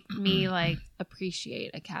really made me like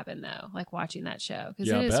appreciate a cabin though, like watching that show,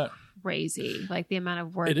 because it is crazy, like the amount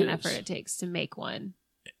of work and effort it takes to make one.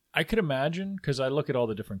 I could imagine, because I look at all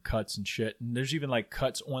the different cuts and shit, and there's even like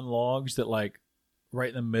cuts on logs that like right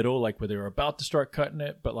in the middle, like where they were about to start cutting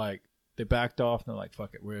it, but like they backed off and they're like,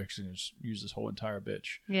 fuck it, we're actually going to use this whole entire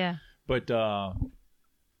bitch. Yeah. But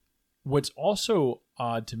what's also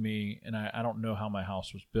odd to me, and I don't know how my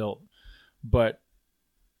house was built, but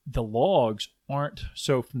the logs aren't,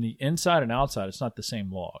 so from the inside and outside, it's not the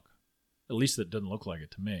same log. At least it doesn't look like it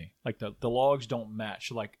to me. Like the logs don't match.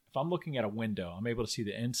 So like if I'm looking at a window, I'm able to see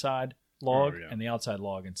the inside log and the outside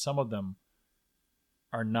log, and some of them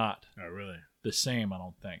are not. Oh, really? the same. I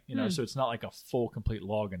don't think, you know. Hmm. So it's not like a full complete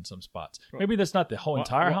log in some spots. Maybe that's not the whole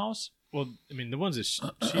entire house. Well, I mean, the ones that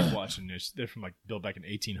she's watching, they're from like built back in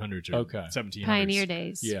 1800s or Okay. 1700s. Pioneer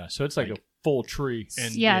days. Yeah, so it's like a full tree.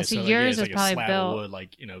 And Yeah, so yours it's is like probably a slab built- of wood,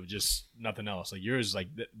 like, you know, just nothing else. Like yours, like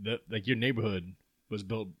like your neighborhood was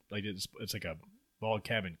built like it's like a log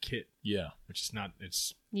cabin kit, Yeah, which is not.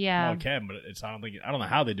 It's Yeah. log cabin, but it's. I don't know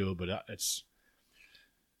how they do it, but it's.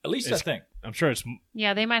 at least I It's- think. I'm sure it's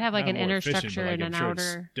Yeah, they might have like not an more inner efficient, structure but, like, and I'm an sure it's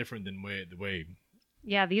outer. different than the way.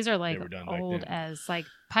 Yeah, these are like were done back old then. as like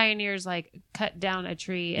pioneers like cut down a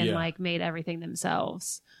tree and Yeah. like made everything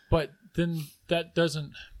themselves. But then that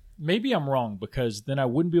doesn't. Maybe I'm wrong because then I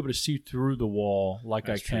wouldn't be able to see through the wall like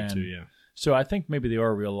That's I can. true too. Yeah. So I think maybe they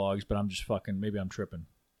are real logs, but I'm just fucking. Maybe I'm tripping.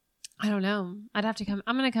 I don't know. I'd have to come.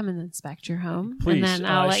 I'm gonna come and inspect your home, Please. and then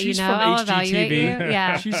I'll let you She's know. from I'll evaluate you. HGTV.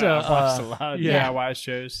 Yeah, She's I watched a a lot of yeah. DIY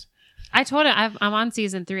shows. I told him I'm on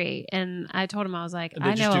season 3, and I told him I was like, And they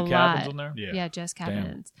I just know do a cabins lot. on there. Yeah. Yeah, just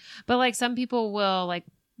cabins. But like some people will like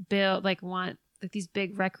build like want like these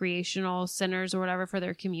big recreational centers or whatever for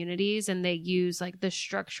their communities, and they use like the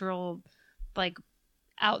structural like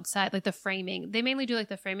outside like the framing. They mainly do like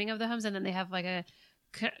the framing of the homes, and then they have like a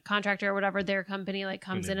contractor or whatever, their company like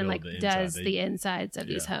comes they in and build like the inside, does they- the insides of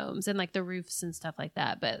these Yeah. homes and like the roofs and stuff like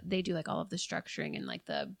that. But they do like all of the structuring and like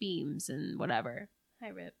the beams and whatever. Hi,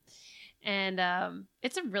 Rip. And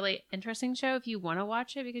it's a really interesting show if you want to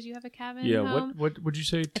watch it because you have a cabin Yeah. home. What would you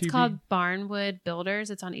say? TV? It's called Barnwood Builders.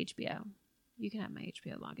 It's on HBO. You can have my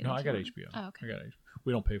HBO login. No, if I you got want. HBO. Oh, okay. I got HBO.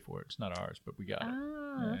 We don't pay for it. It's not ours, but we got it.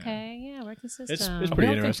 Oh, Yeah. okay. Yeah, work the system. it's We pretty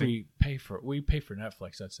don't think interesting. we pay for it. We pay for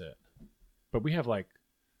Netflix. That's it. But we have like,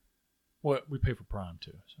 what we pay for Prime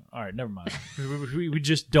too. So, all right, never mind. we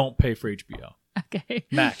just don't pay for HBO. Okay.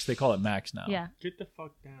 Max. They call it Max now. Yeah. Get the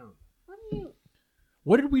fuck down. What are you?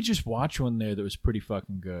 What did we just watch on there that was pretty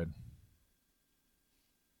fucking good?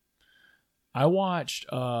 I watched.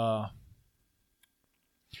 It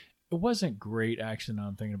wasn't great actually. Now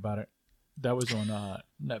I'm thinking about it. That was on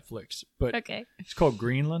Netflix, but Okay. it's called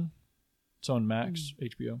Greenland. It's on Max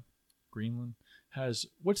HBO. Greenland has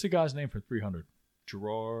what's the guy's name for 300?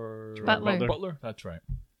 Gerard Butler. Butler. That's right.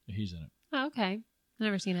 He's in it. Oh, okay.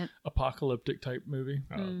 Never seen it. Apocalyptic type movie.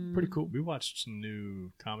 Pretty cool. We watched some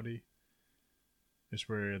new comedy. It's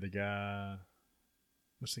where the guy,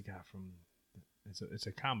 what's the guy from? It's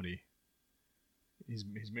a comedy. He's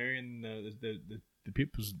marrying the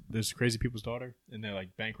people's this crazy people's daughter, and they're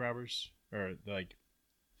like bank robbers, or they're like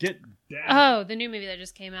get down. Oh, the new movie that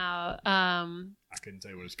just came out. I couldn't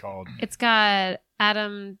tell you what it's called. It's got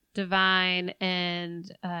Adam Devine and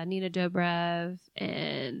Nina Dobrev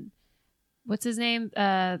and what's his name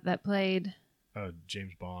that played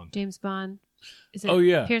James Bond. James Bond. Is it Oh,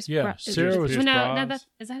 yeah. Pierce Yeah. Bro- Sarah was- no, Brosnan. that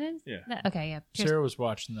is that it? Yeah. Okay, yeah. Pierce- Sarah was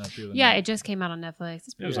watching that the other yeah, night. it just came out on Netflix. It's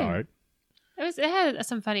It pretty was good. alright. It had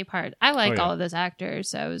some funny parts. I like Oh, yeah. all of those actors,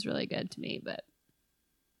 so it was really good to me. But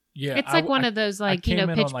Yeah, it's like one of those like came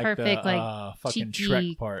in on, Pitch like, Perfect the, fucking cheeky-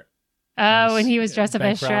 Shrek part. Oh, when he was dressed up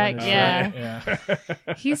Bank as robbing Shrek. and Yeah, Shrek,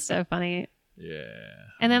 yeah. he's so funny. Yeah.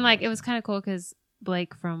 And then like it was kind of cool because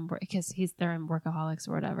Blake because they're in Workaholics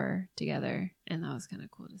or whatever together, and that was kind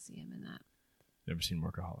of cool to see him in that. Never seen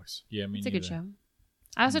Workaholics. Yeah, me It's a good neither. show.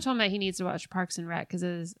 I also told him that he needs to watch Parks and Rec because it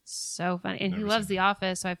is so funny, and he Never loves seen The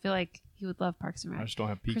Office, so I feel like he would love Parks and I Rec. just don't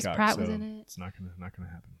have Chris Peacock, Pratt so was in it. it's not gonna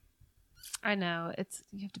happen. I know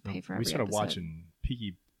you have to pay for every We started episode. watching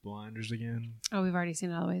Peaky Blinders again, Oh, we've already seen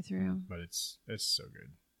it all the way through. but it's so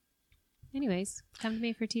good. Anyways, come to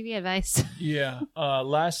me for TV advice. Yeah.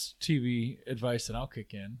 Last TV advice that I'll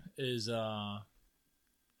kick in is I'm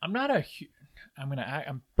not a.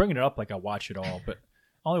 I'm bringing it up like I watch it all, but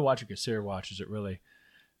I only watch it because Sarah watches it. Really.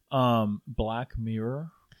 Black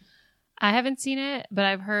Mirror. I haven't seen it, but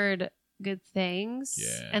I've heard good things.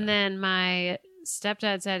 Yeah. And then my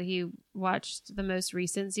stepdad said he watched the most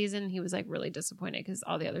recent season. He was like really disappointed because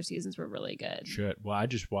all the other seasons were really good. Shit. Well, I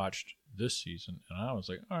just watched this season and I was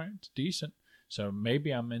like, all right, it's decent. So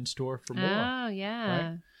maybe I'm in store for more. Oh, yeah.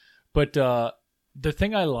 Right? But the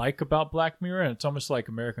thing I like about Black Mirror, and it's almost like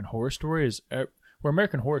American Horror Story, is where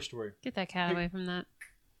American Horror Story. Get that cat away from that.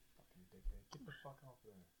 Get the fuck off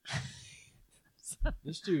there.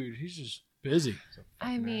 This dude, he's just busy.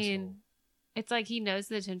 I mean, it's like he knows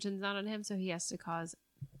the attention's not on him, so he has to cause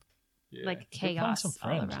Yeah. like Go find chaos some all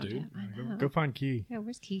friends, around dude. him. I know. Go find Key. Yeah,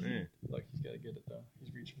 where's Keegan? Man. Like he's got to get it though.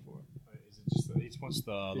 He's reaching for it. Is it just he just wants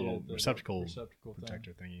the little the receptacle receptacle thing.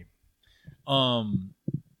 protector thingy?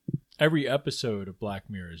 Every episode of Black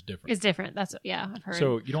Mirror is different. It's different. That's I've heard.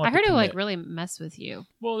 So you don't. I Have heard to it like commit. really mess with you.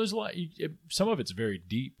 Well, there's a lot. Some of it's very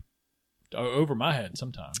deep, over my head.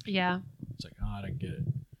 Sometimes Yeah. it's like, oh, I didn't get it.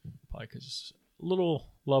 like it's a little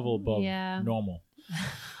level above Yeah. normal.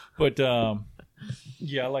 But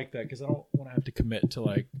yeah, I like that because I don't want to have to commit to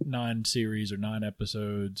like 9 series or 9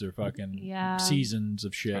 episodes or fucking seasons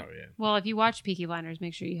of shit. Oh yeah. Well, if you watch Peaky Blinders,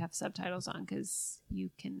 make sure you have subtitles on because you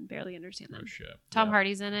can barely understand them. Oh shit. Tom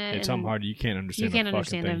Hardy's in it. Yeah, Tom and Hardy, you can't understand. you can't the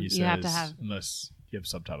fucking understand thing him. he You says have to have- unless you have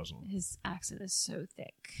subtitles on. His accent is so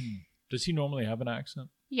thick. Does he normally have an accent?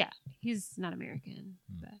 Yeah, he's not American,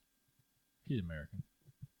 but He's American,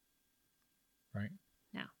 right?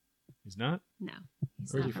 He's not. no,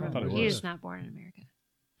 he's Where's not he from? I thought he He was. is not born in America.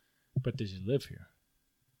 But does he live here?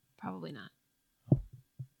 Probably not.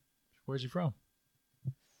 Where's he from?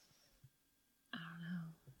 I don't know.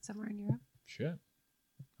 Somewhere in Europe. Shit.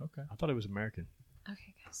 Okay. I thought he was American.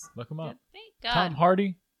 Okay, guys. Look him up. Thank God. Tom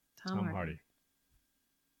Hardy. Tom Hardy.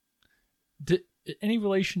 Did, any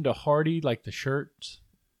relation to Hardy, like the shirts?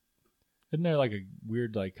 Isn't there like a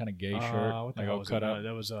weird, like kind of gay shirt, What the like hell all was cut it? up,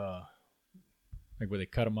 That was like where they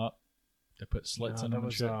cut them up, they put slits in that them and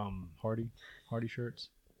was shit. Hardy shirts.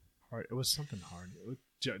 hard. It was something Hardy. It was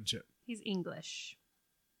He's English.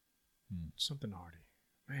 something Hardy.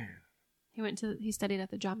 Man. He studied at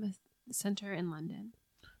the Drama Center in London.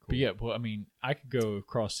 But yeah, well, I mean, I could go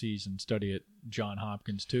across seas and study at John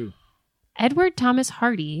Hopkins too. Edward Thomas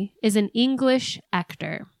Hardy is an English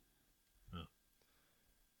actor.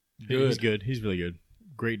 Yeah, he's good. He's really good.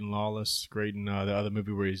 Great in Lawless. Great in the other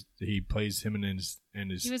movie where he plays him and his.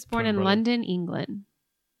 He was born twin in brother. London, England.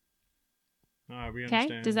 All right, we Okay,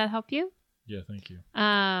 understand. does that help you? Yeah, thank you.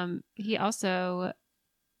 He also,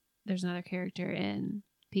 there's another character in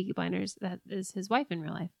Peaky Blinders that is his wife in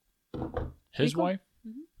real life. His cool. wife?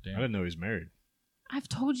 Mhm. I Damn. didn't know he was married. I've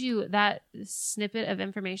told you that snippet of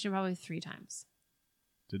information probably 3 times.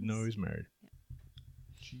 Didn't know he was married.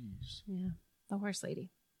 Jeez. Yeah, the horse lady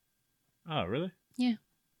Oh, really? in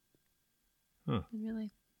Huh. real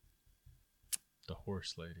life. The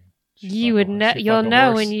horse lady. You would know. You'll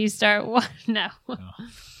know when you start. No,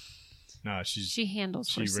 No, she's she handles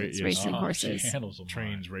she horses, ra- racing oh, horses. She handles them.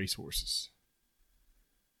 trains race horses.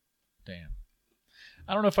 Damn.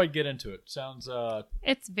 I don't know if I'd get into it. Sounds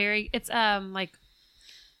It's like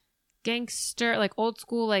gangster, like old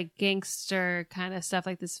school, like gangster kind of stuff.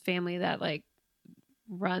 Like this family that like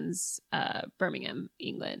runs Birmingham,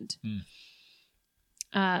 England.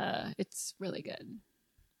 It's really good.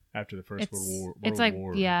 After the First World War. It's like,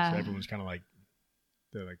 War, yeah. so everyone's kind of like,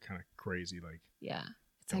 they're like kind of crazy. Like, Yeah,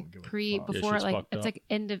 it's Don't like give a fuck. Yeah, before shit's like fucked it's up. like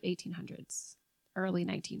end of 1800s, early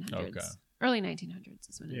 1900s. Okay. Early 1900s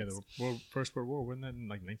is when yeah, it's First World War, wasn't that in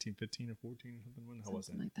like 1915 or 14 or something? When the hell was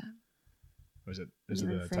that? something like that. Or is it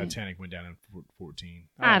Never the forget. Titanic went down in 14?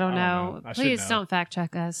 I don't know. I should Please know. don't fact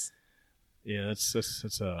check us. Yeah, that's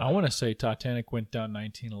I want to say Titanic went down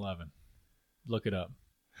 1911. Look it up.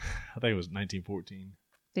 I think it was 1914.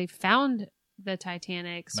 They found the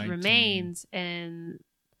Titanic's 19 remains in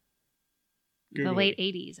Google the late it.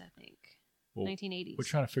 80s, I think. Well, 1980s. We're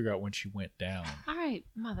trying to figure out when she went down. All right,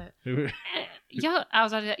 mother. Y'all, I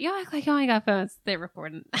was y'all act like y'all ain't got phones. They're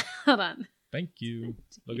recording. Hold on. Thank you.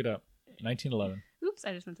 Look it up. 1911. Oops,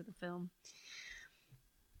 I just went to the film.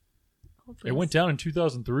 It went down in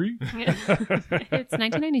 2003. It's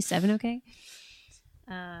 1997, okay?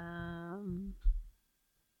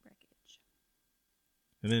 Wreckage.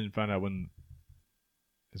 And then find out when,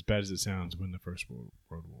 as bad as it sounds, when the First World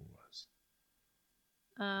War was.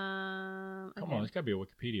 Come Okay. on, it's got to be a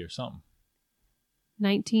Wikipedia or something.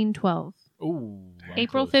 1912. Ooh.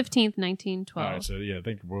 April 15th, 1912. All right, so yeah, I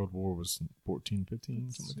think World War was 14,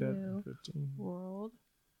 15, something like So- that. 15, World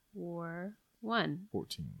War One.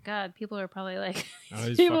 14. God, people are probably like, Oh,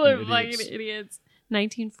 these people are fucking idiots. fucking idiots.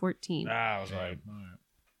 1914. Ah, I was right. All right.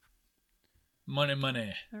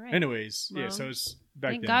 Money. All right. Anyways, yeah, Well, so it's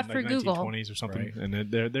back thank then, God like for Google. 1920s or something, Right. and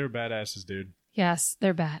they're badasses, dude. Yes,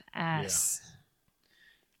 they're badass.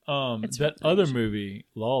 It's That really other good. movie,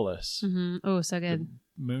 Lawless, Mm-hmm. Oh, so good.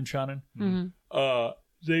 Moonshining. Mm-hmm.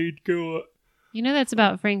 They'd go. You know that's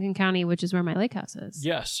about Franklin County, which is where my lake house is.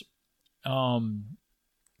 Yes.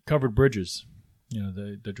 Covered bridges. You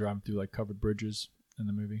know, they're driving through like covered bridges in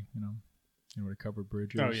the movie. You know what a covered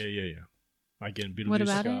bridge is. Oh yeah. Like in Beetlejuice. What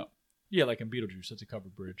about Like it? yeah, like in Beetlejuice, it's a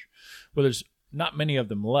covered bridge. Well, there's not many of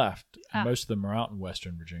them left. Ah. Most of them are out in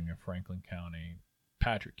Western Virginia, Franklin County,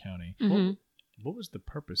 Patrick County. Mhm. What was the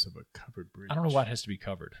purpose of a covered bridge? I don't know why it has to be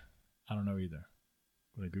covered. I don't know either.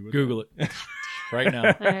 Wanna Google, Google it right now.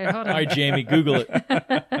 All right, hold All on. right, Jamie, Google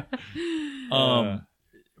it. Uh,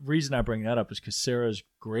 Reason I bring that up is because Sarah's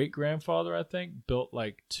great grandfather, I think, built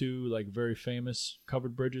like 2 like very famous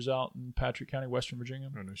covered bridges out in Patrick County, Western Virginia.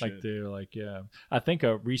 Oh, no like shit. they're like, yeah. I think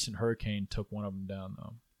a recent hurricane took one of them down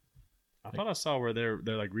though. I thought I saw where they're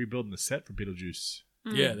like rebuilding the set for Beetlejuice.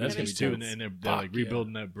 Yeah, that's Yeah, gonna be too, dope. and they're Fuck, like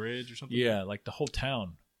rebuilding that bridge or something. Yeah, like the whole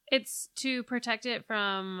town. It's to protect it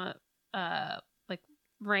from like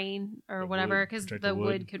rain or The whatever, wood, because protect the the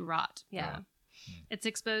wood wood. could rot. Yeah. It's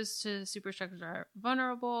exposed to superstructures are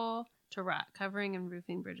vulnerable to rot. Covering and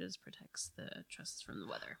roofing bridges protects the trusses from the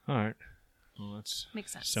weather. All right. Well, that's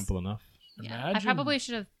Makes sense. simple enough. Yeah. I Imagine- probably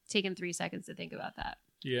should have taken 3 seconds to think about that.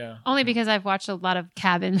 Yeah. Only because I've watched a lot of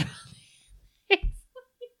cabin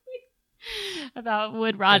about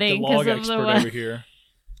wood rotting Like the log because of the expert weather. over here.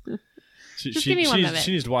 Just give me one minute.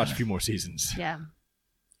 She needs to watch a few more seasons. Yeah.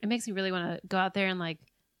 It makes me really want to go out there and like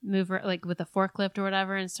move like with a forklift or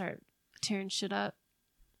whatever and start tearing shit up,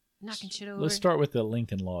 knocking shit over. Let's start with the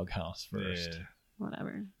Lincoln log house first. Yeah.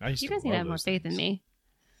 Whatever. I used You to guys need to love have more those faith in things. me.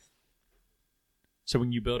 So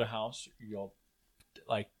when you build a house, y'all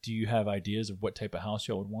like, do you have ideas of what type of house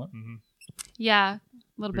y'all would want? Mhm. Yeah, a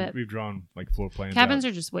little bit. We've drawn like floor plans. Cabins out.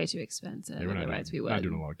 are just way too expensive. Yeah, we're not Otherwise, doing, we not would.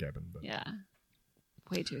 doing a log cabin. But Yeah,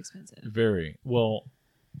 way too expensive. Very well.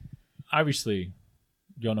 Obviously,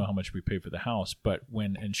 y'all know how much we pay for the house, but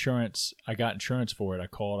when I got insurance for it. I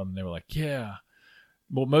called them and they were like, "Yeah."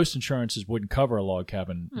 Well, most insurances wouldn't cover a log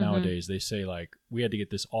cabin nowadays. They say like we had to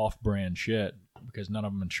get this off-brand shit because none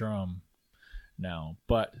of them insure them now.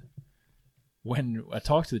 But when I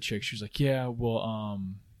talked to the chick, she was like, "Yeah, well,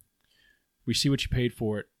 we see what you paid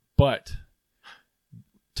for it, but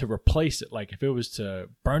to replace it, like if it was to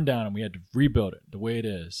burn down and we had to rebuild it the way it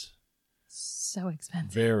is, So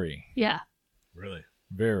expensive. very, Yeah, really,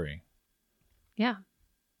 very, yeah.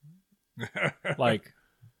 like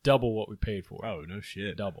double what we paid for it. oh no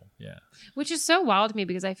shit. Double, yeah. Which is so wild to me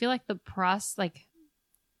because I feel like the process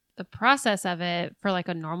of it for like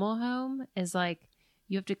a normal home is like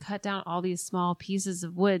you have to cut down all these small pieces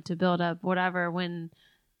of wood to build up whatever when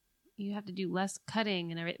you have to do less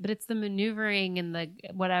cutting and everything. But it's the maneuvering and the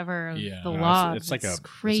whatever of Yeah. the No, logs. It's like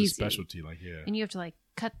crazy. It's a specialty. Like And you have to like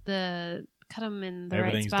cut them in the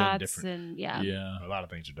Everything's right done spots different. and yeah. Yeah. a lot of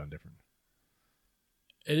things are done different.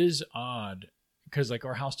 It is odd because like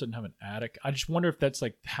our house doesn't have an attic. I just wonder if that's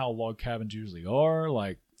like how log cabins usually are.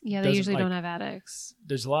 Like Yeah, they doesn't, usually like- don't have attics.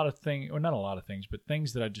 there's a lot of things, or not a lot of things, but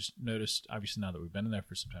things that I just noticed. Obviously, now that we've been in there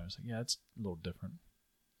for some time, it's like, yeah, it's a little different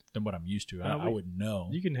than what I'm used to. I wouldn't know.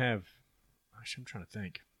 You can have. Actually, I'm trying to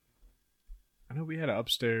think. I know we had an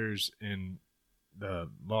upstairs in the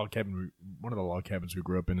log cabin. One of the log cabins we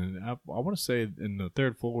grew up in, and I want to say in the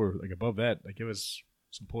third floor, like above that, like it was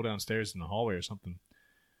some pull down stairs in the hallway or something.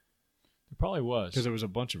 It probably was. Because there was a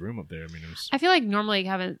bunch of room up there. I mean, it was. I feel like normally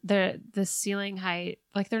having the ceiling height,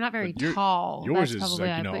 like they're not very But tall. Yours That's is probably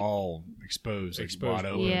like why, but- all exposed, like exposed.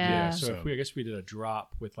 wide open. Yeah. So if I guess we did a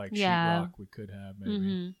drop with like Yeah. sheetrock, we could have maybe,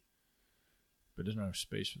 Mhm. but there's no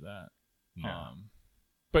space for that. No.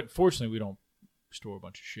 But fortunately, we don't store a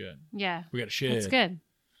bunch of shit. Yeah, We got a shed. that's good.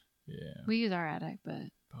 Yeah. We use our attic, but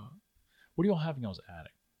What do y'all have in y'all's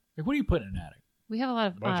attic? Like, what do you put in an attic? we have a lot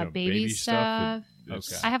of, Bunch of baby stuff.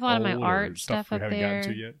 that's Okay. I have a lot of my old or art stuff we up haven't there.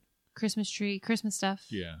 gotten to yet. Christmas tree, Christmas stuff.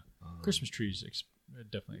 Yeah. Christmas trees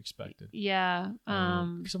definitely expected. Yeah.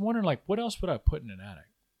 Because I'm wondering, like, what else would I put in an attic?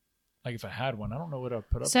 Like, if I had one, I don't know what I'd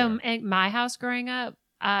put up So there. in my house growing up,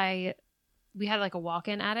 we had like a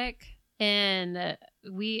walk-in attic, and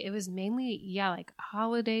it was mainly like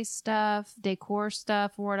holiday stuff, decor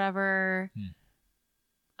stuff, or whatever.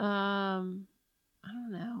 I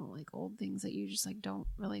don't know, like old things that you just like don't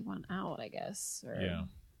really want out, I guess. Or, Yeah.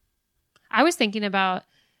 I was thinking about,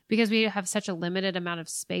 because we have such a limited amount of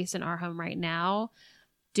space in our home right now,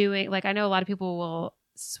 doing like, I know a lot of people will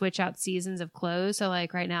switch out seasons of clothes. So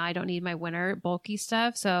like right now I don't need my winter bulky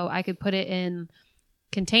stuff. So I could put it in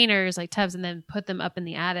containers like tubs and then put them up in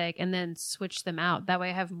the attic and then switch them out. That way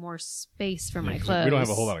I have more space for my 'cause clothes. We don't have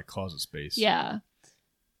a whole lot of closet space. Yeah.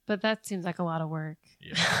 But that seems like a lot of work.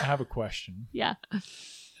 Yeah. I have a question. Yeah.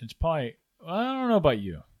 It's probably, I don't know about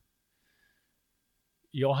you.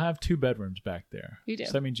 You'll have 2 bedrooms back there. We do.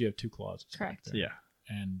 So that means you have 2 closets. Correct. Back there. Yeah.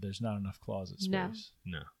 And there's not enough closet space.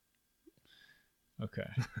 No. No. Okay.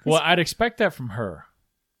 Well, I'd expect that from her.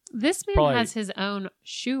 This man Probably- has his own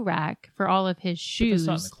shoe rack for all of his But shoes. that's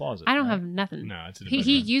not in the closet. I don't right? have nothing. No, it's in the He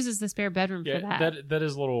bedroom. uses the spare bedroom for Yeah, that. that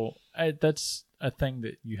is a little. That's a thing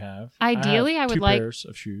that you have. Ideally, I have would 2 like- pairs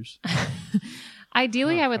of shoes.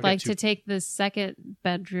 Ideally, Oh, I I would got like 2. to take the second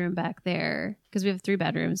bedroom back there because we have 3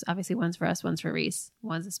 bedrooms. Obviously, one's for us, one's for Reese,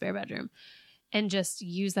 one's a spare bedroom, and just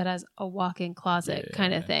use that as a walk-in closet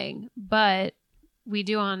kind of Yeah. thing. But we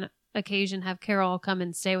do on occasion have Carol come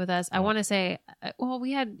and stay with us. I want to say, well,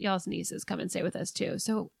 we had y'all's nieces come and stay with us too.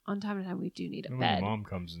 So on time to time, we do need a When bed. your mom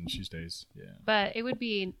comes and she stays. Yeah. But it would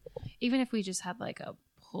be, even if we just had like a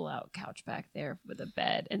pull-out couch back there with a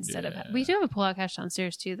bed instead of. Yeah. We do have a pull-out couch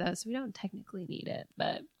downstairs too, though, so we don't technically need it.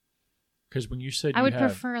 But Because when you said I you would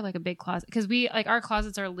have, prefer like a big closet because we like our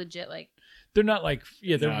closets are legit like. they're not like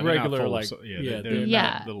they're No, they're not regular full of like they're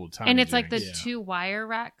Yeah. not little tiny And it's like the drinks. 2-wire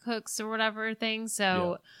rack hooks or whatever thing.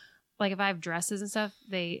 So, like if I have dresses and stuff,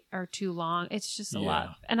 they are too long. It's just a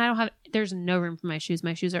lot. And I don't have. There's no room for my shoes.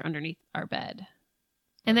 My shoes are underneath our bed,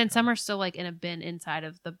 and then some are still like in a bin inside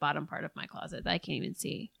of the bottom part of my closet that I can't even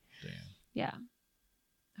see. Damn. Yeah,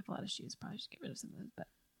 I have a lot of shoes. Probably just get rid of some of those. But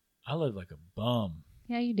I live like a bum.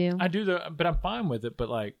 yeah, you do. I do but I'm fine with it. But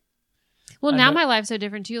like, Well, I now know- my life's so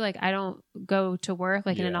different too. Like I don't go to work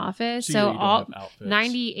like in an Yeah. office, So so you don't all have outfits.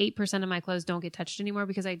 98% of my clothes don't get touched anymore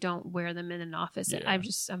because I don't wear them in an office. Yeah.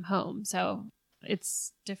 I'm home, so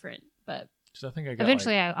it's different. But 'cause I think I got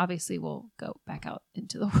eventually, I obviously will go back out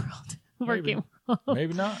into the world, working world.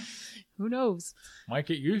 maybe not. Who knows? Might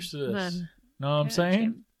get used to this. Then- Know what I'm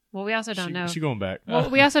saying? Well, we also don't know. She going back. Well,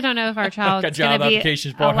 we also don't know if our child Got is going job to be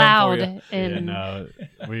applications brought home for allowed you.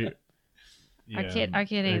 in. we. Our kid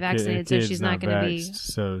ain't her vaccinated, so kid's she's not gonna be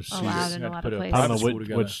so she's, allowed in gonna a lot put of a places. I don't know Private school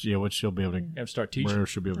together. what she'll be able to You have to start teaching. where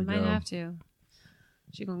she'll be I able to might go. have to.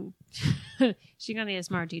 She gonna she gonna need a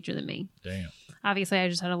smarter teacher than me. Damn. Obviously, I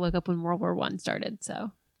just had to look up when World War One started.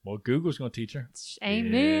 So, Well, Google's going to teach her.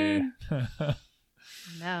 amen.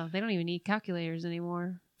 No, they don't even need calculators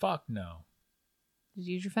anymore. Fuck no. Just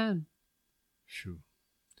use your phone. Shoot.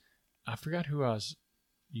 I forgot who I was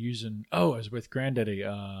using. Oh, I was with Granddaddy.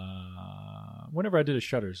 Whenever I did his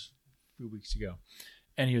shutters a few weeks ago,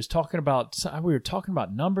 and he was talking about. We were talking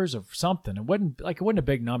about numbers of something. It wasn't a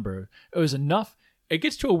big number. It was enough. It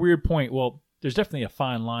gets to a weird point. Well, there's definitely a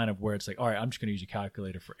fine line of where it's like, all right, I'm just going to use a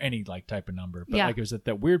calculator for any like type of number. But Yeah. like it was at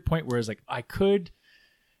that weird point where it's like I could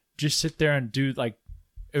just sit there and do like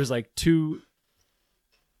it was like 2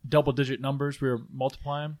 double-digit numbers we were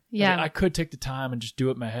multiplying. Yeah. I could take the time and just do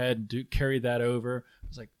it in my head and carry that over. I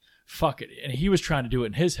was like, fuck it. And he was trying to do it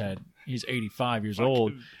in his head. He's 85 years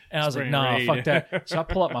old. And I was like, spring nah, raid. fuck that. So I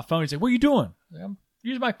pull up my phone. He's like, what are you doing? I was like, I'm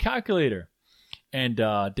using my calculator. And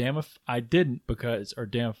damn if I didn't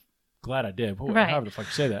glad I did. Right. However the fuck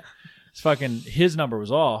you say that. It's fucking, his number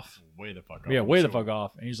was off. Way the fuck off. Yeah, way the fuck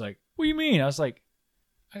off. And he's like, what do you mean? I was like,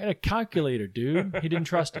 I got a calculator, dude. He didn't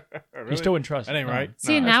trust it. Really? He still wouldn't trust it. That ain't No. right.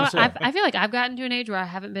 See, No, now that's what's up. I feel like I've gotten to an age where I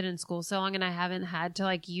haven't been in school so long and I haven't had to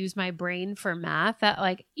like use my brain for math that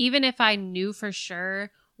like even if I knew for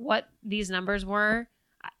sure what these numbers were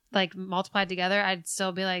like multiplied together, I'd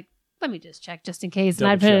still be like, let me just check just in case. And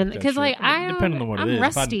Double I'd put it in check that because like shit. I don't, Depending on what I'm it is.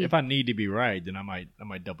 rusty. If I need to be right, then I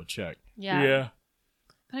might double check. yeah.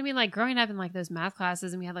 But I mean, like growing up in like those math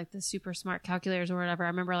classes, and we had like the super smart calculators or whatever. I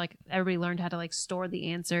remember like everybody learned how to like store the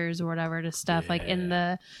answers or whatever to stuff like in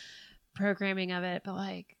the programming of it. But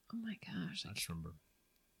like, oh my gosh, I like, just remember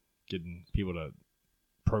getting people to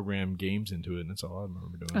program games into it, and that's all I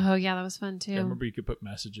remember doing. oh yeah, that was fun too. I remember you could put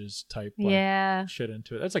messages, type like, Yeah, shit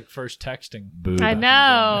into it. That's like first texting. Boob. I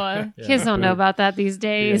know. Yeah. Kids don't know about that these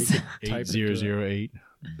days. Yeah, you could type it into it. 8008.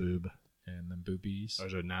 Boob. And then boobies. Or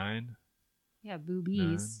is it 9? Yeah, 9.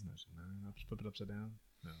 boobies. That's 9. I'll just flip it upside down.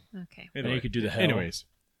 No. Okay. And then you could do the hell. Anyways.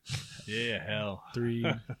 Yeah, hell. 3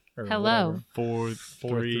 or Hello. whatever. 4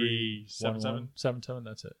 4 3 7 1 7. 1 7 7.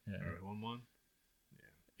 That's it. Yeah. All right, 1 1.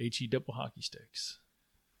 HE double hockey sticks.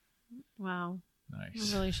 Wow.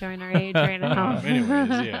 Nice. We're really showing our age right now.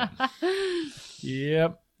 Anyways, yeah.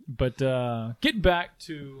 Yep. But getting back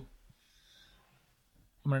to,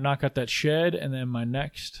 I'm gonna knock out that shed, and then my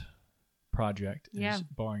next project Yeah. is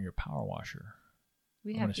borrowing your power washer.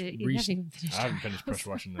 We I'm have gonna to. re- You haven't even finished. I haven't our finished house. pressure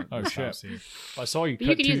washing that. Oh, this shit. house here. I saw you But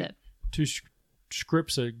cut you can use it. two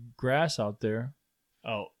scripts of grass out there.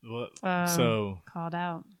 Oh, well, Um, so Called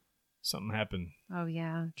out. something happened. Oh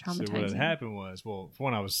yeah, So what had traumatizing. happened was, well, for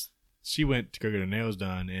one, she went to go get her nails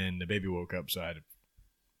done, and the baby woke up, so I had to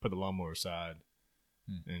put the lawnmower aside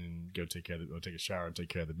and go take a shower and take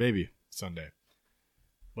care of the baby Sunday.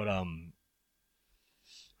 But I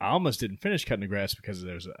almost didn't finish cutting the grass because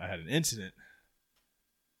I had an incident.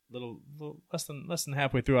 Little less than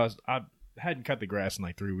halfway through, I hadn't cut the grass in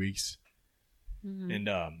like 3 weeks, Mhm. and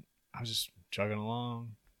I was just chugging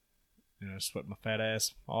along. Sweat my fat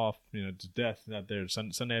ass off, to death out there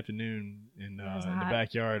Sunday afternoon in the hot.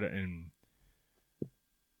 backyard. And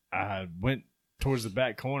I went towards the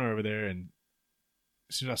back corner over there, and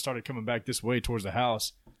as soon as I started coming back this way towards the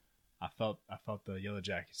house, I felt the yellow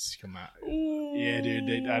jackets come out. Ooh. Yeah,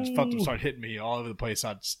 dude. I just felt them start hitting me all over the place.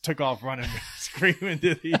 I just took off running, screaming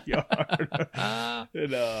to the yard.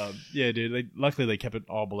 And yeah, dude. Luckily they kept it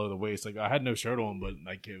all below the waist. Like I had no shirt on, but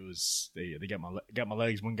like it was they got my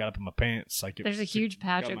legs. One got up in my pants. Like there's a huge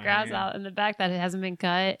patch of grass out in the back that it hasn't been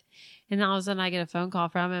cut. And all of a sudden I get a phone call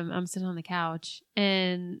from him. I'm sitting on the couch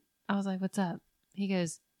and I was like, "What's up?" He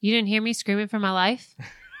goes, "You didn't hear me screaming for my life?"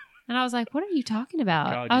 And I was like, "What are you talking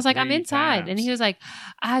about?" Called I was you like, "I'm 3 inside." times. And he was like,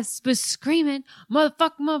 "I was screaming,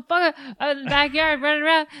 motherfucker, in the backyard, running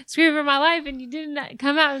around, screaming for my life, and you didn't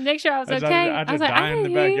come out and make sure I was okay." I I just was like, dying "I in the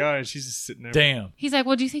didn't hear you." backyard. And she's just sitting there. Damn. He's like,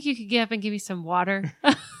 "Well, do you think you could get up and give me some water?"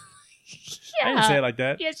 I didn't say it like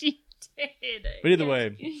that. Yes, you did. But either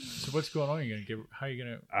way, So what's going on? How are you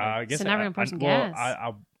gonna? I guess So now we're gonna pour some gas.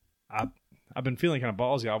 I've been feeling kind of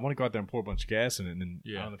ballsy. I want to go out there and pour a bunch of gas in it, and then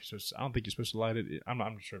Yeah. I don't think you're supposed to light it. I'm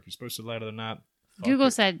not sure if you're supposed to light it or not.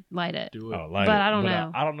 Google said light it. Do it. Light But it. I don't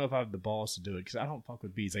know. I don't know if I have the balls to do it because I don't fuck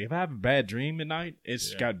with bees. Like if I have a bad dream at night,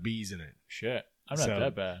 it's Yeah. got bees in it. Shit, I'm not So-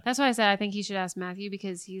 that bad. That's why I said I think he should ask Matthew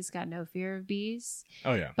because he's got no fear of bees.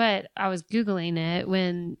 Oh yeah. But I was Googling it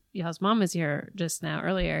when y'all's mom was here just now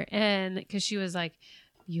earlier. And because she was like,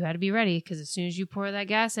 you had to be ready because as soon as you pour that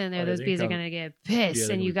gas in there, Oh, yeah, those they bees are come- going to get pissed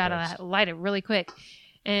they're and you got gonna be to pissed. light it really quick.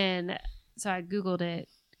 And so I Googled it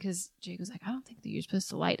because Jake was like, I don't think that you're supposed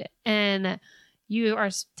to light it. And you are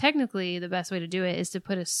technically the best way to do it is to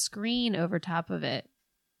put a screen over top of it.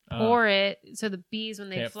 Pour it so the bees, when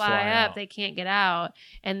they Can't fly fly up, out. they can't get out.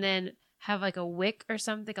 And then have like a wick or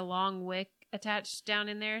something, a long wick attached down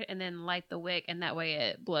in there, and then light the wick, and that way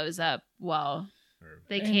it blows up while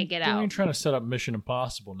they can't get We're out. trying to set up Mission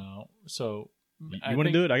Impossible now. So You want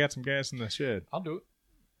to do it? I got some gas in the shed. I'll do it.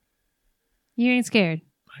 You ain't scared.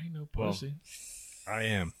 I ain't no Well, pussy. I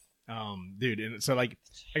am, dude. And so like,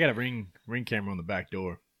 I got a ring camera on the back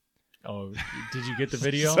door. Oh, did you get the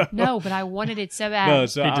video? So- No, but I wanted it so bad. No,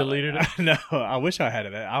 so He I- deleted it? No, I wish I had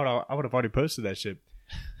it. I would have already posted that shit.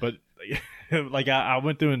 But like I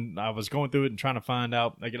went through and I was going through it and trying to find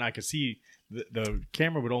out. Like, and I could see the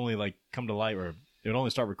camera would only like come to light, or it would only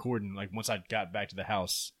start recording like once I got back to the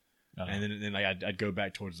house, and then like I'd go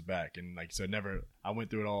back towards the back, and like so never. I went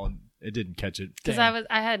through it all, and it didn't catch it. Because Damn.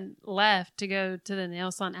 I had left to go to the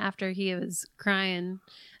nail salon after he was crying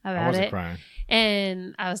I about wasn't it. crying.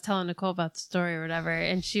 And I was telling Nicole about the story or whatever,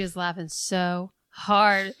 and she was laughing so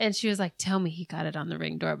hard. And she was like, "Tell me he got it on the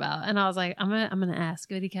Ring doorbell." And I was like, "I'm gonna ask."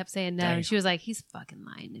 But he kept saying no. Dang. And she was like, "He's fucking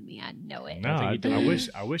lying to me. I know it." No, think he did.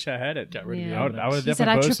 I wish I had it. Got rid of Yeah. the I would evidence. have He said,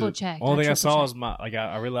 definitely "I posted triple it. checked. Only I thing I saw triple is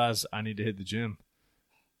I realized I need to hit the gym.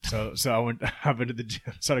 So I've been to the gym,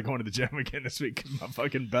 started going to the gym again this week because my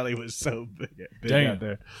fucking belly was so big Damn. out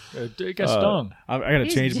there. It got stung. I got to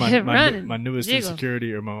He's change running. my newest Jiggle.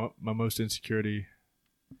 insecurity, or my most insecurity,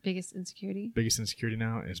 Biggest insecurity. biggest insecurity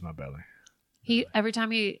now is my belly. He every time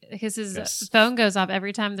because his Yes. phone goes off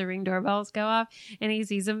every time the Ring doorbells go off, and he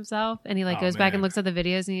sees himself, and he like Oh, goes back and man. looks at the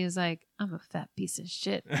videos, and he's like, "I'm a fat piece of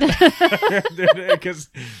shit." Because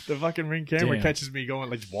the fucking Ring camera Damn. catches me going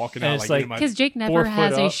like walking And out it's like, like- in my, Because Jake 4 never foot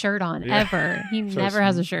has a up. shirt on Yeah. ever. He So never it's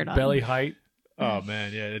has a shirt on. Belly height. oh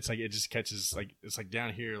man, yeah, it's like it just catches like it's like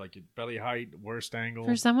down here, like belly height, worst angle.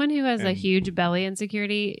 For someone who has a And- huge belly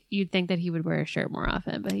insecurity, you'd think that he would wear a shirt more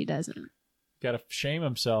often, but he doesn't. Got to shame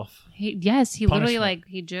himself. He literally Punishment. like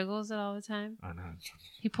he jiggles it all the time. I know.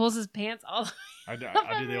 He pulls his pants all. I do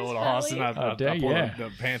From the his old belly. Austin. I Oh, pull yeah.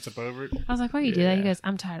 the pants up over it. I was like, "Why do you do that?" He Yeah. goes,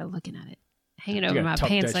 "I'm tired of looking at it, hanging You over gotta my tuck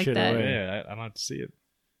pants that like shit that." away. Yeah, I don't have to see it.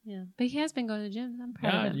 Yeah, but he has been going to the gym. I'm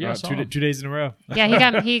proud of him. Yeah, I saw him. 2 days in a row. Yeah,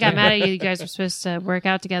 he got mad at you. You guys were supposed to work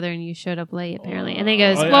out together, and you showed up late apparently. And then he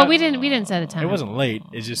goes, Oh, yeah. "Well, we didn't set a time." It wasn't late.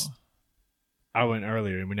 It's just I went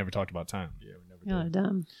earlier and we never talked about time. Yeah, we never You're did.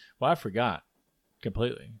 dumb. Well, I forgot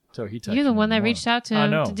completely. So he texted You're the me one in that morning. reached out to I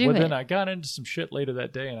him know. to do well, it. then I got into some shit later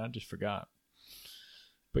that day, and I just forgot.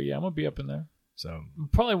 But yeah, I'm gonna be up in there. So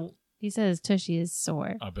Probably. He said his tushy is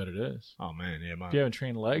sore. I bet it is. oh man, yeah, If you haven't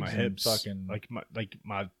trained legs, my and hips, fucking like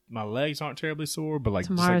my legs aren't terribly sore, but like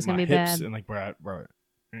Tomorrow's just, like, gonna my be hips bad. and like where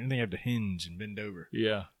anything I have to hinge and bend over.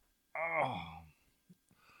 yeah. Oh,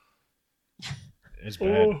 it's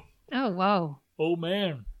bad. Oh, whoa. Oh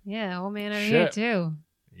man, Yeah, old man over here Shit. too.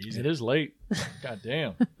 Easy. it is late. God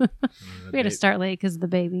damn. We had to start late because of the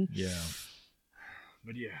baby. Yeah.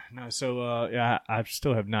 But yeah, no. So yeah, I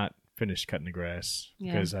still have not finished cutting the grass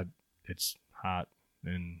Yeah. because it's hot,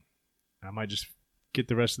 and I might just get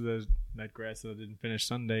the rest of that grass that I didn't finish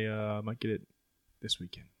Sunday. I might get it this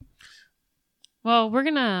weekend. Well, we're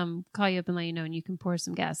gonna call you up and let you know, and you can pour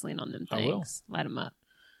some gasoline on them I will. things. Light them up.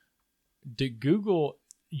 Did Google?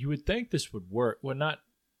 You would think this would work. Well, not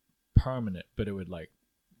permanent, but it would like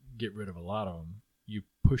get rid of a lot of them, you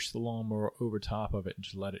push the lawnmower over top of it and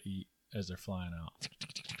just let it eat as they're flying out.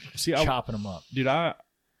 See, chopping them up, dude. I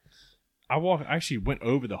actually went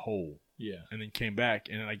over the hole, and then came back,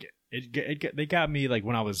 and like they got me like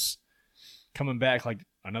when I was coming back like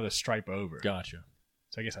another stripe over. Gotcha.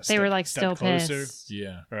 So I guess they were like stepped still closer, pissed.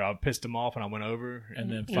 Yeah, or I pissed them off and I went over,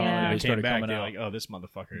 and then finally I they came started back. coming They're out. like, oh, this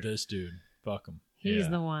motherfucker, This dude, fuck him. He's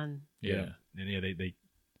the one. Yeah, and they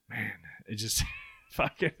man, it just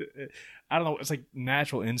fuck it. I don't know. It's like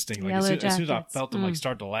natural instinct. Like as soon as I felt them like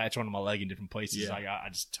start to latch onto my leg in different places, I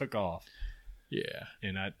just took off. Yeah,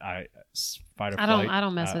 and I fight or I flight.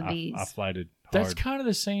 don't mess with bees. I flighted hard. That's kind of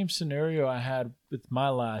the same scenario I had with my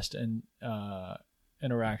last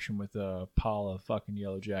interaction with a pile of fucking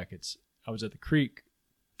yellow jackets. I was at the creek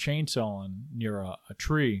chainsawing near a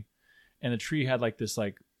tree, and the tree had like this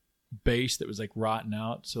like base that was like rotten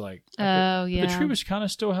out. So like, the tree was kind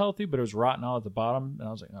of still healthy, but it was rotten out at the bottom. And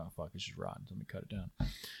I was like, oh fuck, it's just rotten. Let me cut it down.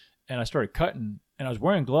 And I started cutting, and I was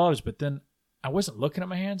wearing gloves, but then I wasn't looking at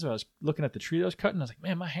my hands. I was looking at the tree that I was cutting. I was like,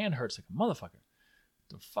 man, my hand hurts like a motherfucker.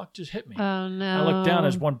 The fuck just hit me? Oh no! I looked down.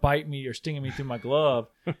 There's one biting me or stinging me through my glove,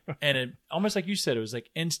 and it almost like you said, it was like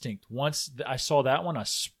instinct. Once I saw that one, I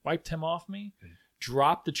swiped him off me,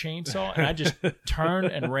 dropped the chainsaw, and I just turned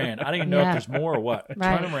and ran. I didn't even know if there's more or what. I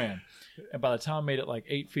turned and ran, and by the time I made it like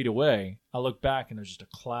 8 feet away, I looked back and there's just a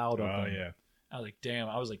cloud of them. Yeah. I was like, damn!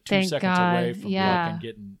 I was like 2 Thank seconds God. away from fucking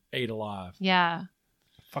getting ate alive. Yeah.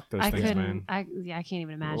 Fuck those things, man. I can't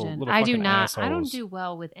even imagine. Little I do fucking not. assholes. I don't do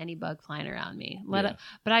well with any bug flying around me. But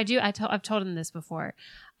I do. I've told him this before.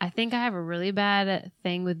 I think I have a really bad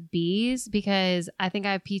thing with bees because I think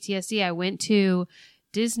I have PTSD. I went to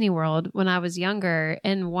Disney World when I was younger,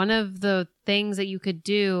 and one of the things that you could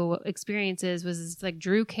do experiences was this like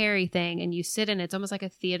Drew Carey thing, and you sit in. It's almost like a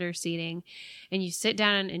theater seating, and you sit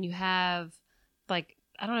down and you have like,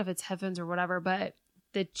 I don't know if it's headphones or whatever, but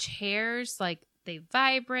the chairs like, they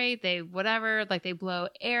vibrate, they whatever, like they blow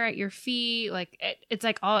air at your feet. Like it's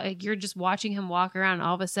like all like you're just watching him walk around. And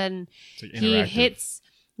all of a sudden, like he hits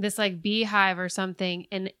this like beehive or something,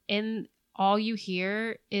 and in all you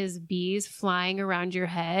hear is bees flying around your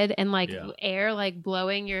head and like air like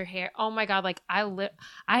blowing your hair. Oh my god! Like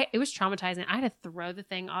it was traumatizing. I had to throw the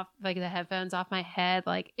thing off, like the headphones off my head.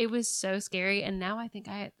 Like it was so scary. And now I think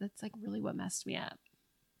that's like really what messed me up.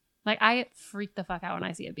 Like I freak the fuck out when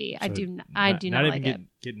I see a bee. So I do not like it.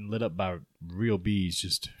 Getting lit up by real bees,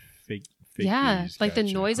 just fake bees. Like the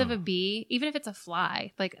noise of a a bee, even if it's a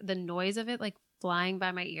fly, like the noise of it, like flying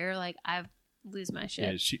by my ear, like I lose my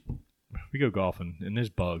shit. Yeah, we go golfing and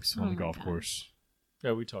there's bugs on the golf course.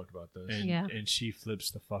 Yeah, we talked about this. And she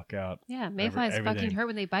flips the fuck out. Yeah, mayflies fucking hurt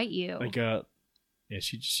when they bite you. Like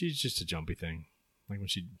she's just a jumpy thing. Like when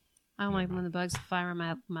she. I don't like when the bugs fly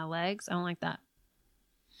around my legs. I don't like that.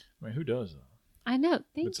 I mean, who does though? I know.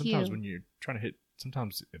 But sometimes when you're trying to hit,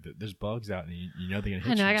 sometimes there's bugs out and you know they're gonna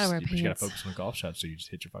hit. I know. You, I gotta wear but pants. you gotta focus on the golf shot, so you just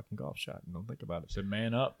hit your fucking golf shot and don't think about it. So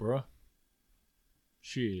man up, bro.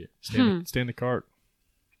 Shit. Stay in the cart.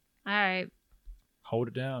 All right. Hold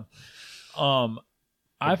it down.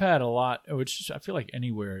 I've had a lot, which I feel like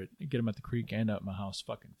anywhere, get them at the creek and at my house,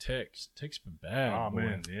 fucking ticks. Ticks been bad. Oh boy.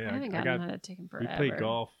 man, yeah. I haven't gotten a tick in forever. We played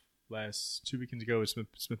golf last 2 weekends ago at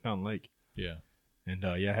Smith Mountain Lake. Yeah. And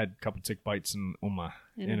I had a couple tick bites on my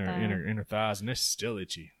inner thighs, and they're still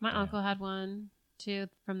itchy. My uncle had one too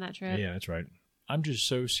from that trip. Yeah, that's right. I'm just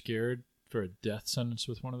so scared for a death sentence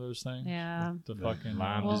with one of those things. Yeah. The fucking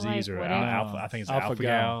Lyme disease or what alpha. I think it's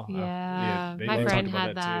alpha-gal. Yeah. They My talked friend about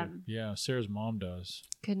had that. too. Yeah, Sarah's mom does.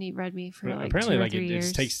 Couldn't eat red meat for like apparently 2 or like 3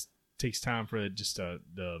 years. it takes time for it just to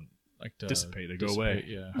dissipate, to go away.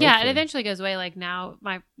 Yeah, Yeah, hopefully. it eventually goes away. Like now,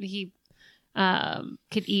 he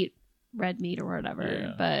could eat red meat or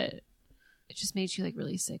whatever, but it just made you like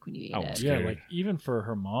really sick when you ate it. Yeah, like even for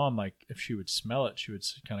her mom, like if she would smell it, she would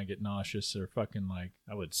kind of get nauseous or fucking like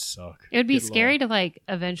that would suck. It would be scary to like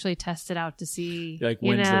eventually test it out to see like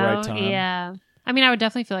when's the right time. Yeah, I mean, I would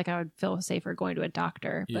definitely feel like I would feel safer going to a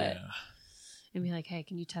doctor, but and be like, hey,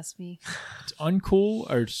 can you test me? It's uncool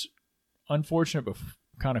or it's unfortunate, but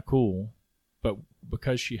kind of cool. But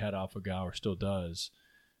because she had alpha-gal or still does,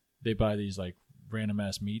 they buy these like random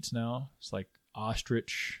ass meats now. It's like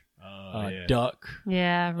ostrich, duck,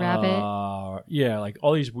 rabbit, like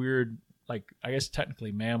all these weird, like I guess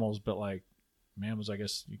technically mammals, but like mammals, I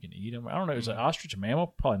guess you can eat them. I don't know. Is an ostrich a mammal?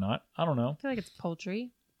 Probably not. I don't know. I feel like it's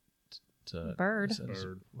poultry. It's a bird.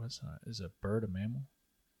 What's that? Is a bird a mammal?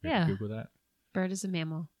 Yeah. Google that. Bird is a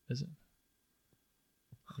mammal. Is it?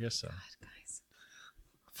 I guess so. God, guys.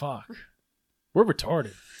 Fuck. We're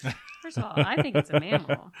retarded. First of all, I think it's a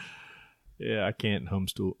mammal. Yeah, I can't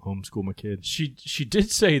homeschool my kids. She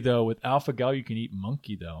did say though, with alpha gal, you can eat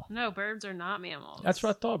monkey though. No, birds are not mammals. That's what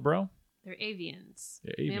I thought, bro. They're avians.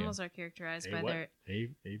 They're avian. Mammals are characterized by what? their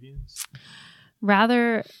Avians?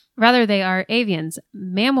 rather they are avians.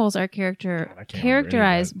 Mammals are God, I can't remember any of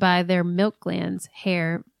characterized that. by their milk glands,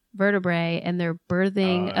 hair, vertebrae, and their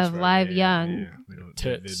birthing Oh, that's of right. live Yeah, young. yeah. We don't-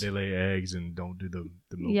 Tits. They lay eggs and don't do the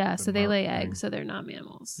milk. Yeah, the so they milk lay thing. eggs, so they're not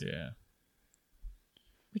mammals. Yeah.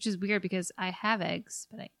 Which is weird because I have eggs,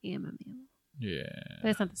 but I am a mammal. Yeah. But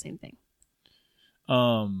it's not the same thing.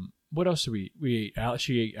 What else did we ate?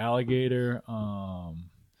 She ate alligator.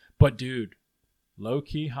 But dude, low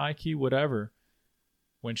key, high key, whatever.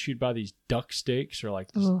 When she'd buy these duck steaks or like,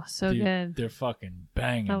 Oh, so dude, good. they're fucking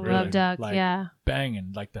banging. I really. love duck. Like, Yeah.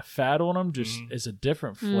 banging. Like the fat on them just Mhm. is a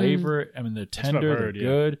different flavor. I mean, they're what I've tender, heard, they're yeah.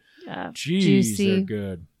 good. Yeah. Jeez, Juicy. they're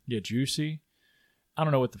good. Yeah, juicy. I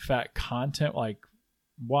don't know what the fat content like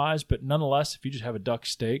wise, but nonetheless, if you just have a duck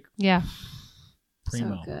steak, Yeah.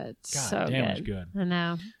 primo. So good. God so damn, good. it's good. I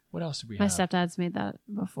know. What else did we My have? stepdad's made that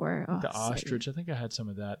before. Oh, The so ostrich. good. I think I had some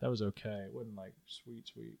of that. That was okay. It wasn't like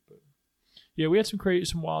sweet, but yeah, we had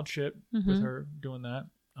some wild shit with Mhm. her doing that.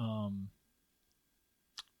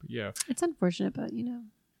 But yeah, It's unfortunate, but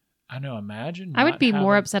I know. Imagine I would not be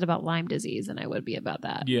more having- upset about Lyme disease than I would be about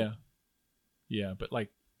that. Yeah, yeah, but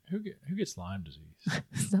like, who gets Lyme disease?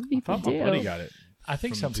 Some I people thought my do. buddy got it. I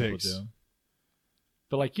think From some the people ticks. do.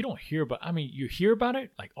 But like, you don't hear about. I mean, you hear about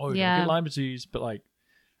it, like, oh, you're Yeah. gonna get Lyme disease, but like,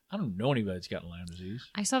 I don't know anybody that's got Lyme disease.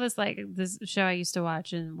 I saw this show I used to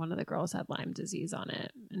watch, and one of the girls had Lyme disease on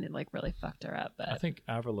it, and it like really fucked her up. But I think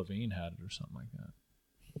Avril Lavigne had it or something like that.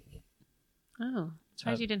 oh,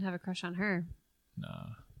 surprised you didn't have a crush on her. Nah,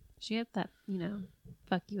 She had that,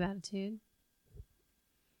 fuck you attitude.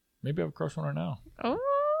 maybe I have a crush on her now. Oh,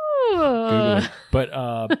 Google it. But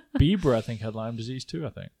Bieber, I think, had Lyme disease too. I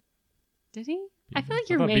think did he? I feel like I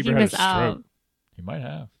you're thought making Bieber had a this up. stroke. he might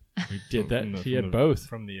have. He did that. From the- He from had the- both.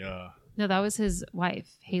 From the No, that was his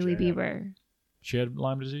wife, Haley Jab. Bieber. She had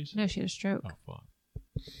Lyme disease. No, she had a stroke. Oh fuck.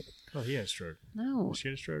 oh, he had a stroke. No, She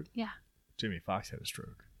had a stroke. yeah, Jimmy Fox had a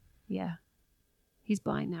stroke. yeah. He's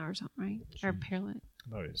blind now or something, right? Or Jeez. paralytic? I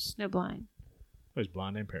thought he was, No, blind.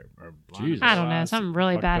 blind and or blind. Jesus. I don't know. Eyes. Something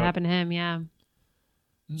really Fucked bad up. happened to him. Yeah,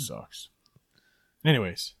 Sucks.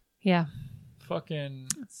 Anyways, yeah, Fucking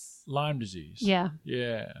Lyme disease. yeah.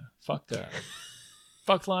 Yeah. Fuck that.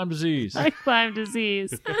 Fuck Lyme disease. Like Lyme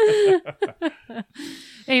disease.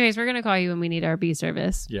 Anyways, we're gonna call you when we need our bee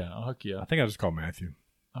service. Yeah, I'll hook you I up. think I'll just call Matthew.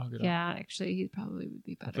 I'll hook it up. Yeah, actually, he probably would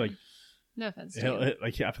be better. I feel like no offense to he'll, you.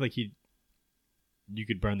 I feel like you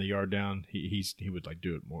could burn the yard down. He would like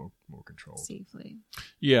do it more controlled. Safely.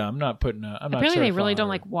 Yeah, I'm not putting. I'm not. Apparently, they really certifying don't her.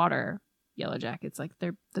 like water. Yellow jackets, like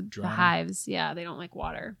they're the Drowning. hives. Yeah, they don't like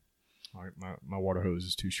water. My water hose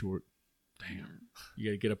is too short. Yeah. You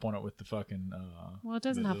got to get up on it with the fucking. Well, it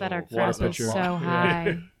doesn't The help that our little grass water was pitcher. so Yeah.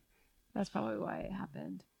 high. That's probably why it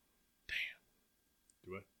happened.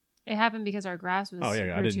 Do I? It happened because our grass was Oh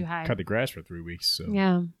yeah, I grew too didn't high. cut the grass for 3 weeks. So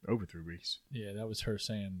Yeah. over 3 weeks. Yeah, that was her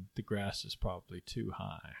saying the grass is probably too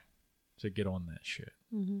high to get on that shit.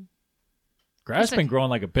 Mm-hmm. Grass It's been okay. growing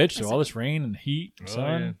like a bitch. So It's all this rain and heat, and Oh,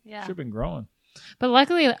 sun, yeah. should have been growing. But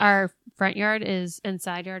luckily, our front yard and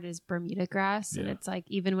side yard is Bermuda grass, and Yeah. it's like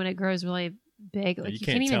even when it grows really big, like you you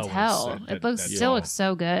can't can't even tell when tell. it's that- It looks that still tall. looks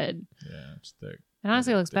so good. Yeah, it's thick. And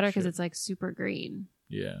honestly, it looks Thick better because shit. it's like super green.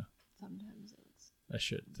 Yeah, Sometimes it's that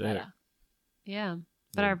shit thick. better. Yeah,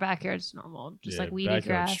 but Yeah. our backyard's normal, just Yeah, like weedy backyard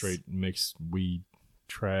grass. straight mixed weed,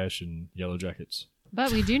 trash, and yellow jackets.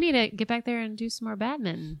 But we do need to get back there and do some more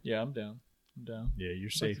badminton. Yeah, I'm down. I'm down. Yeah, you're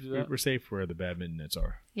Like safe. to do that? We're safe where the badminton nets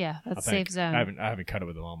are. Yeah, I that's think. safe zone. I haven't cut it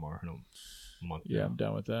with a lawnmower in a month. Yeah, now. I'm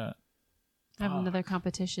down with that. Have Ah. another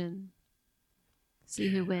competition. See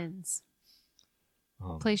who wins.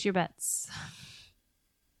 Um, Place your bets.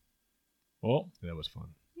 Well, that was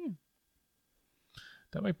fun.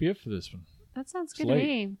 that might be it for this one. That sounds It's good late. to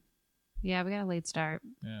me. Yeah, we got a late start.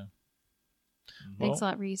 Yeah. Thanks a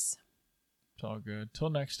Well, lot, Reese. it's all good. Till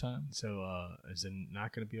next time. So, is it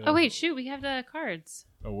not going to be a Oh wait, shoot, we have the cards.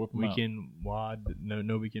 Oh, whip 'em out. weekend wad?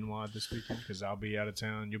 No weekend wad this weekend because I'll be out of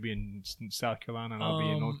town. You'll be in South Carolina, and I'll be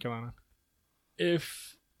in North Carolina.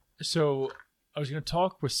 If so, I was gonna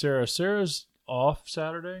talk with Sarah. Sarah's off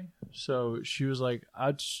Saturday, so she was like,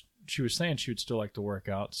 she was saying she would still like to work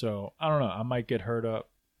out. So I don't know. I might get her to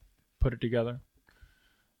put it together.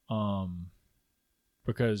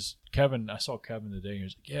 Because Kevin, I saw Kevin today. He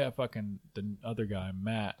was like, yeah, fucking the other guy,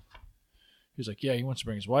 Matt. He was like, yeah, he wants to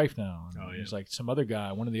bring his wife now. And Oh, yeah. He's like, some other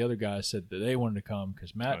guy, one of the other guys said that they wanted to come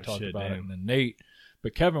because Matt Oh, talked shit, about it, damn. and then Nate.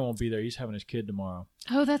 But Kevin won't be there. He's having his kid tomorrow.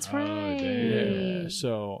 Oh, that's Oh, right. damn. Yeah.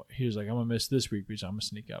 So he was like, I'm going to miss this week because I'm going to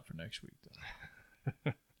sneak out for next week. Though.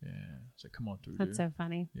 Yeah. So come on through, That's dude. so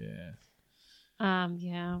funny. Yeah.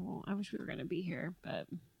 Yeah. Well, I wish we were gonna be here, but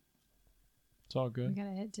It's all we good. gotta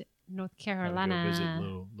head to North Gotta go Carolina. visit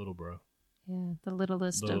little bro. Yeah, the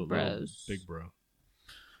littlest Little of bros. big bro.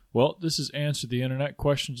 Well, this is Answer the Internet.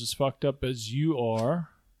 Questions as fucked up as you are.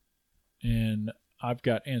 And I've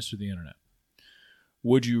got Answer the Internet.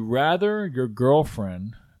 Would you rather your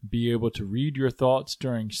girlfriend be able to read your thoughts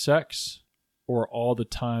during sex or all the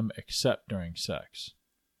time except during sex?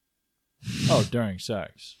 Oh, during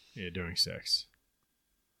sex. Yeah, during sex.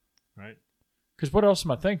 Right? Because what else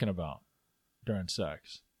am I thinking about during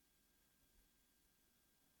sex?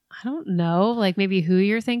 I don't know, like maybe who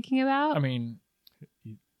you're thinking about. I mean,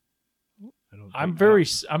 I don't I'm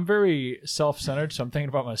think- very self-centered, so I'm thinking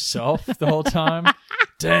about myself the whole time.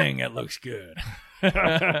 Dang, it looks good.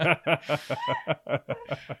 Stop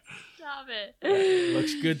it.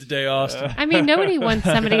 Looks good today, Austin. I mean, nobody wants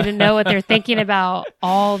somebody to know what they're thinking about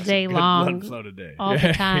all day Good long, blood flow today. all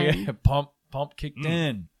the time. Yeah, pump kicked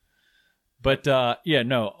in. But yeah,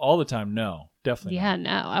 no, all the time, no, definitely. Yeah,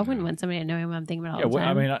 not. no, I wouldn't want somebody to know what I'm thinking about all Yeah, the well,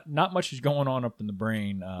 I time. mean, not much is going on up in the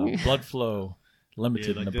brain. Blood flow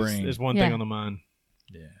limited in the brain. There's one Yeah. thing on the mind,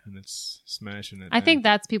 Yeah, and it's smashing it. I think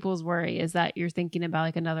that's people's worry is that you're thinking about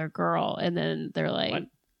like another girl, and then they're like, What?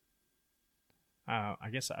 I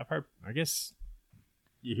guess I've heard. I guess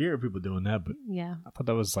you hear people doing that, but yeah, I thought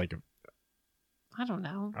that was like I don't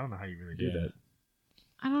know. I don't know how you really do Yeah. that.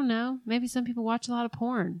 I don't know. Maybe some people watch a lot of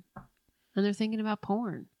porn, and they're thinking about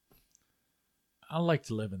porn. I like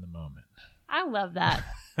to live in the moment. I love that.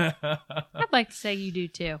 I'd like to say you do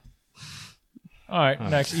too. All right, All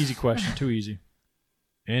right. next easy question. Too easy.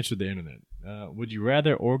 Answer the internet. Would you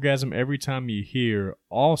rather orgasm every time you hear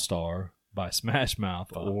All Star by Smash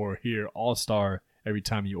Mouth or hear All Star every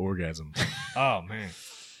time you orgasm? Oh, man.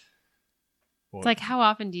 It's like, how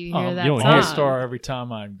often do you hear that you don't song? hear All star every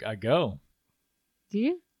time I go. Do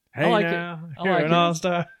you? Hey, like it. now, I you're like an it. All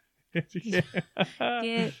Star.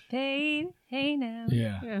 Get paid, hey now.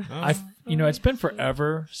 Yeah. It's been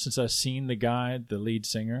forever since I've seen the guy, the lead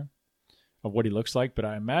singer, of what he looks like, but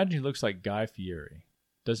I imagine he looks like Guy Fieri.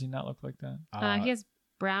 Does he not look like that? He has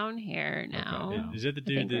brown hair now. Okay. Is it the I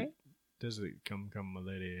dude think, that right? does it come my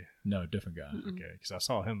lady? No, different guy. Mm-mm. Okay, because I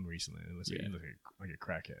saw him recently. It looks like, Yeah. he looks like a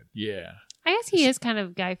crackhead. Yeah. I guess he is kind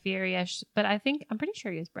of Guy Fieri-ish, but I'm pretty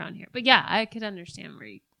sure he has brown hair. But yeah, I could understand where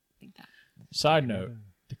you think that. Side note,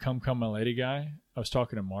 the Come My Lady guy, I was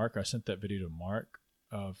talking to Mark. I sent that video to Mark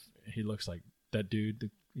of he looks like that dude.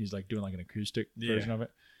 He's like doing like an acoustic version of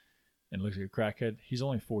it and looks like a crackhead. He's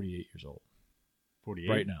only 48 years old 48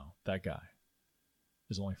 right now. That guy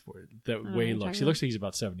is only 40. That Oh, way he you're looks. talking He looks like he's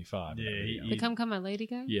about 75. in Yeah, that video. The Come My Lady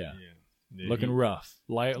guy? yeah. Yeah, Looking rough.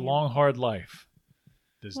 Long, hard life.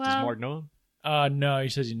 Does Well- Mark know him? No, he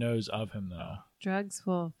says he knows of him though. Drugs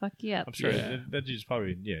will fuck you up. I'm sure Yeah. that dude's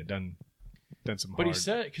probably done some. But he hard.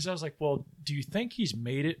 said, because I was like, well, do you think he's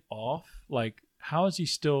made it off? Like, how is he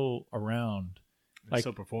still around? like-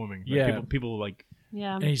 still performing. Like, Yeah. people like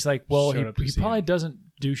Yeah. And he's like, well, Showed up to he see probably him. doesn't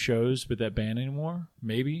do shows with that band anymore.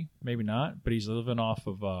 Maybe not. But he's living off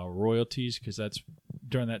of royalties because that's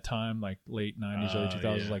during that time, like late 90s, early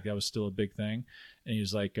 2000s, yeah. like that was still a big thing. And he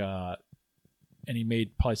was like, and he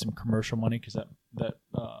made probably some commercial money because that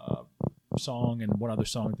song and one other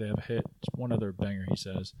song they have a hit, one other banger, he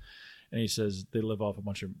says. And he says they live off a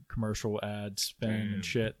bunch of commercial ad spend Damn. and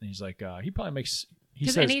shit. And he's like, he probably makes. He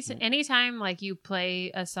Because says, anytime like you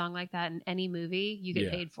play a song like that in any movie, you get Yeah.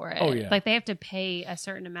 paid for it. Oh, yeah. Like they have to pay a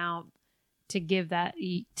certain amount to give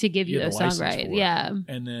you Yeah, the the song license right. for it. Yeah.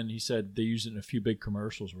 And then he said they used it in a few big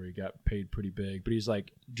commercials where he got paid pretty big. But he's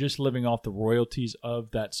like, just living off the royalties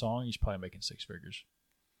of that song, he's probably making six figures.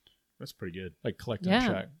 that's pretty good. Like collecting Yeah.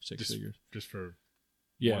 a check, six Just- figures. Just for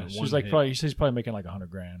Yeah, one- so one he's like hit. probably. He says he's probably making like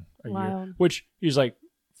 $100,000 a year, Wild. which he's like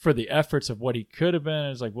for the efforts of what he could have been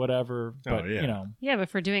is like whatever. But yeah. you know, Yeah, but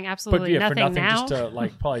for doing but absolutely yeah, for nothing nothing, now, just to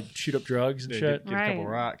like probably shoot up drugs and yeah, shit. get a couple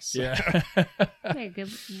Right. rocks. Yeah, make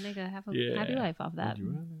a happy Yeah. life off that. Would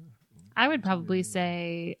you rather? I would probably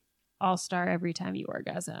say All Star every time you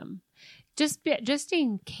orgasm, just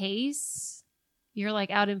in case you're like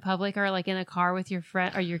out in public or like in a car with your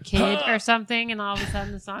friend or your kid or something, and all of a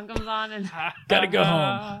sudden the song comes on, and gotta go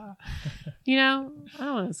home. you know, I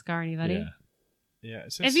don't want to scar anybody. Yeah. Yeah,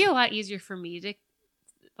 It'd be a lot easier for me to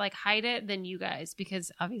like hide it than you guys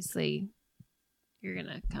because obviously you're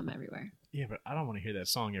gonna come everywhere. yeah, but I don't want to hear that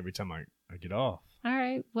song every time I get off. All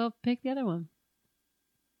right, well, pick the other one.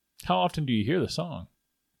 How often do you hear the song?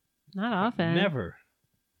 Not often. Never.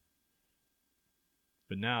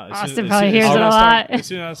 But now, Austin probably hears it a lot. As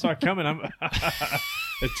soon as I start coming,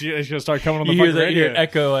 it's gonna start coming on the You hear fucking the radio.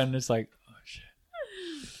 echo, and it's like, oh shit.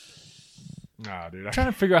 Nah, dude. I'm trying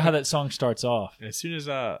to figure out how that song starts off. As soon as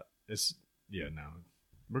it's no,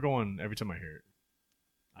 we're going every time I hear it.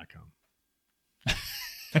 I come.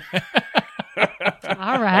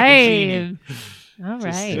 All right. All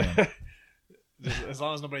right. As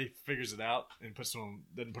long as nobody figures it out and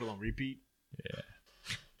doesn't put it on repeat. Yeah.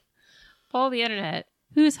 Poll the internet.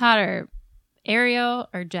 Who's hotter, Ariel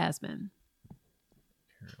or Jasmine?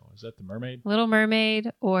 Ariel, is that the mermaid? Little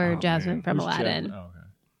Mermaid or Oh, Jasmine man. from Who's Aladdin? Jasmine?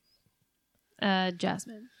 Oh, okay.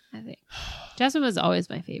 Jasmine, I think. Jasmine was always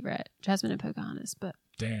my favorite. Jasmine and Pocahontas, but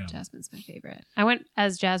Damn. Jasmine's my favorite. I went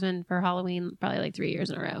as Jasmine for Halloween probably like 3 years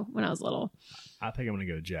in a row when I was little. I think I'm gonna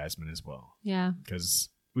go Jasmine as well Yeah. because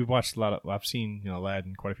we've watched a lot of. I've seen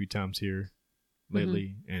Aladdin quite a few times here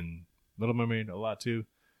lately, and Little Mermaid a lot too.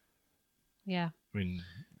 Yeah. I mean,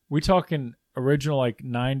 We talking original like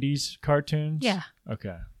 90s cartoons? Yeah.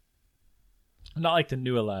 Okay. Not like the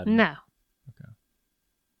new Aladdin. No. Okay.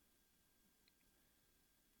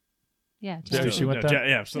 Yeah. Is that what she went no, that?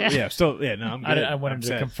 yeah, no, I'm good. I wanted I'm to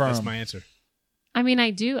set. confirm. That's my answer. I mean, I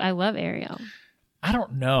do. I love Ariel. I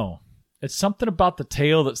don't know. It's something about the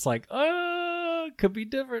tail that's like, could be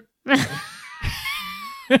different.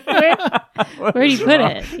 Where do you put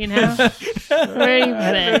it? You know? Where do you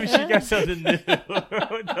put it? Maybe she got something new. What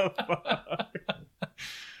the fuck?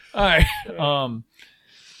 All right.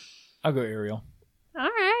 I'll go Ariel. All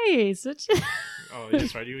right. Switch. Oh,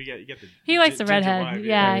 that's right. You get the. He likes the ginger redhead. wife,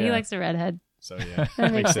 Yeah, he Yeah. likes the redhead. So yeah,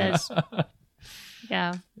 That makes sense. sense.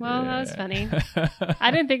 Yeah. Well, that was funny.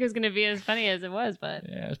 I didn't think it was going to be as funny as it was, but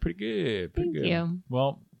Yeah, it's pretty good. Pretty Thank good. you.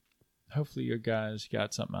 Well, hopefully you guys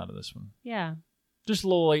got something out of this one. yeah. Just a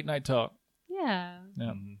little late night talk. Yeah.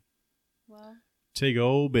 Yeah, Mhm. Well, Take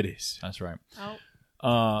old biddies. that's right.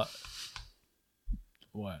 oh.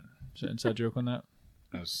 What? Is that an inside joke on that?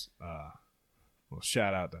 That was well,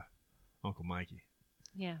 shout out to Uncle Mikey.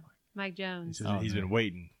 Yeah. Mike He Jones. says Oh, he's man. been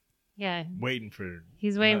waiting for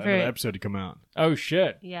He's waiting for another it. episode to come out. Oh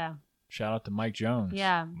shit! Yeah. Shout out to Mike Jones.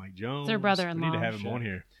 Yeah. Mike Jones. their brother-in-law. We need to have him Shit. on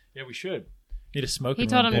here. Yeah, we should. Need a smoking He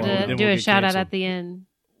told him room. Then to we'll do a get shout out canceled. at the end.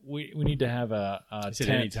 We need to have a He said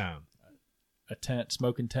tent, anytime. a tent,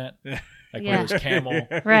 smoking tent, like Yeah. one of those camel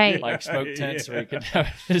Right. like smoke tents where you can have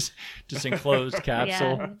this just enclosed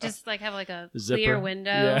capsule. Yeah. Just like have like a Zipper. clear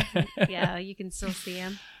window. Yeah. Yeah. You can still see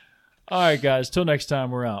him. All right, guys. Till next time,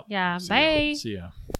 we're out. Yeah. See ya. Bye. See ya.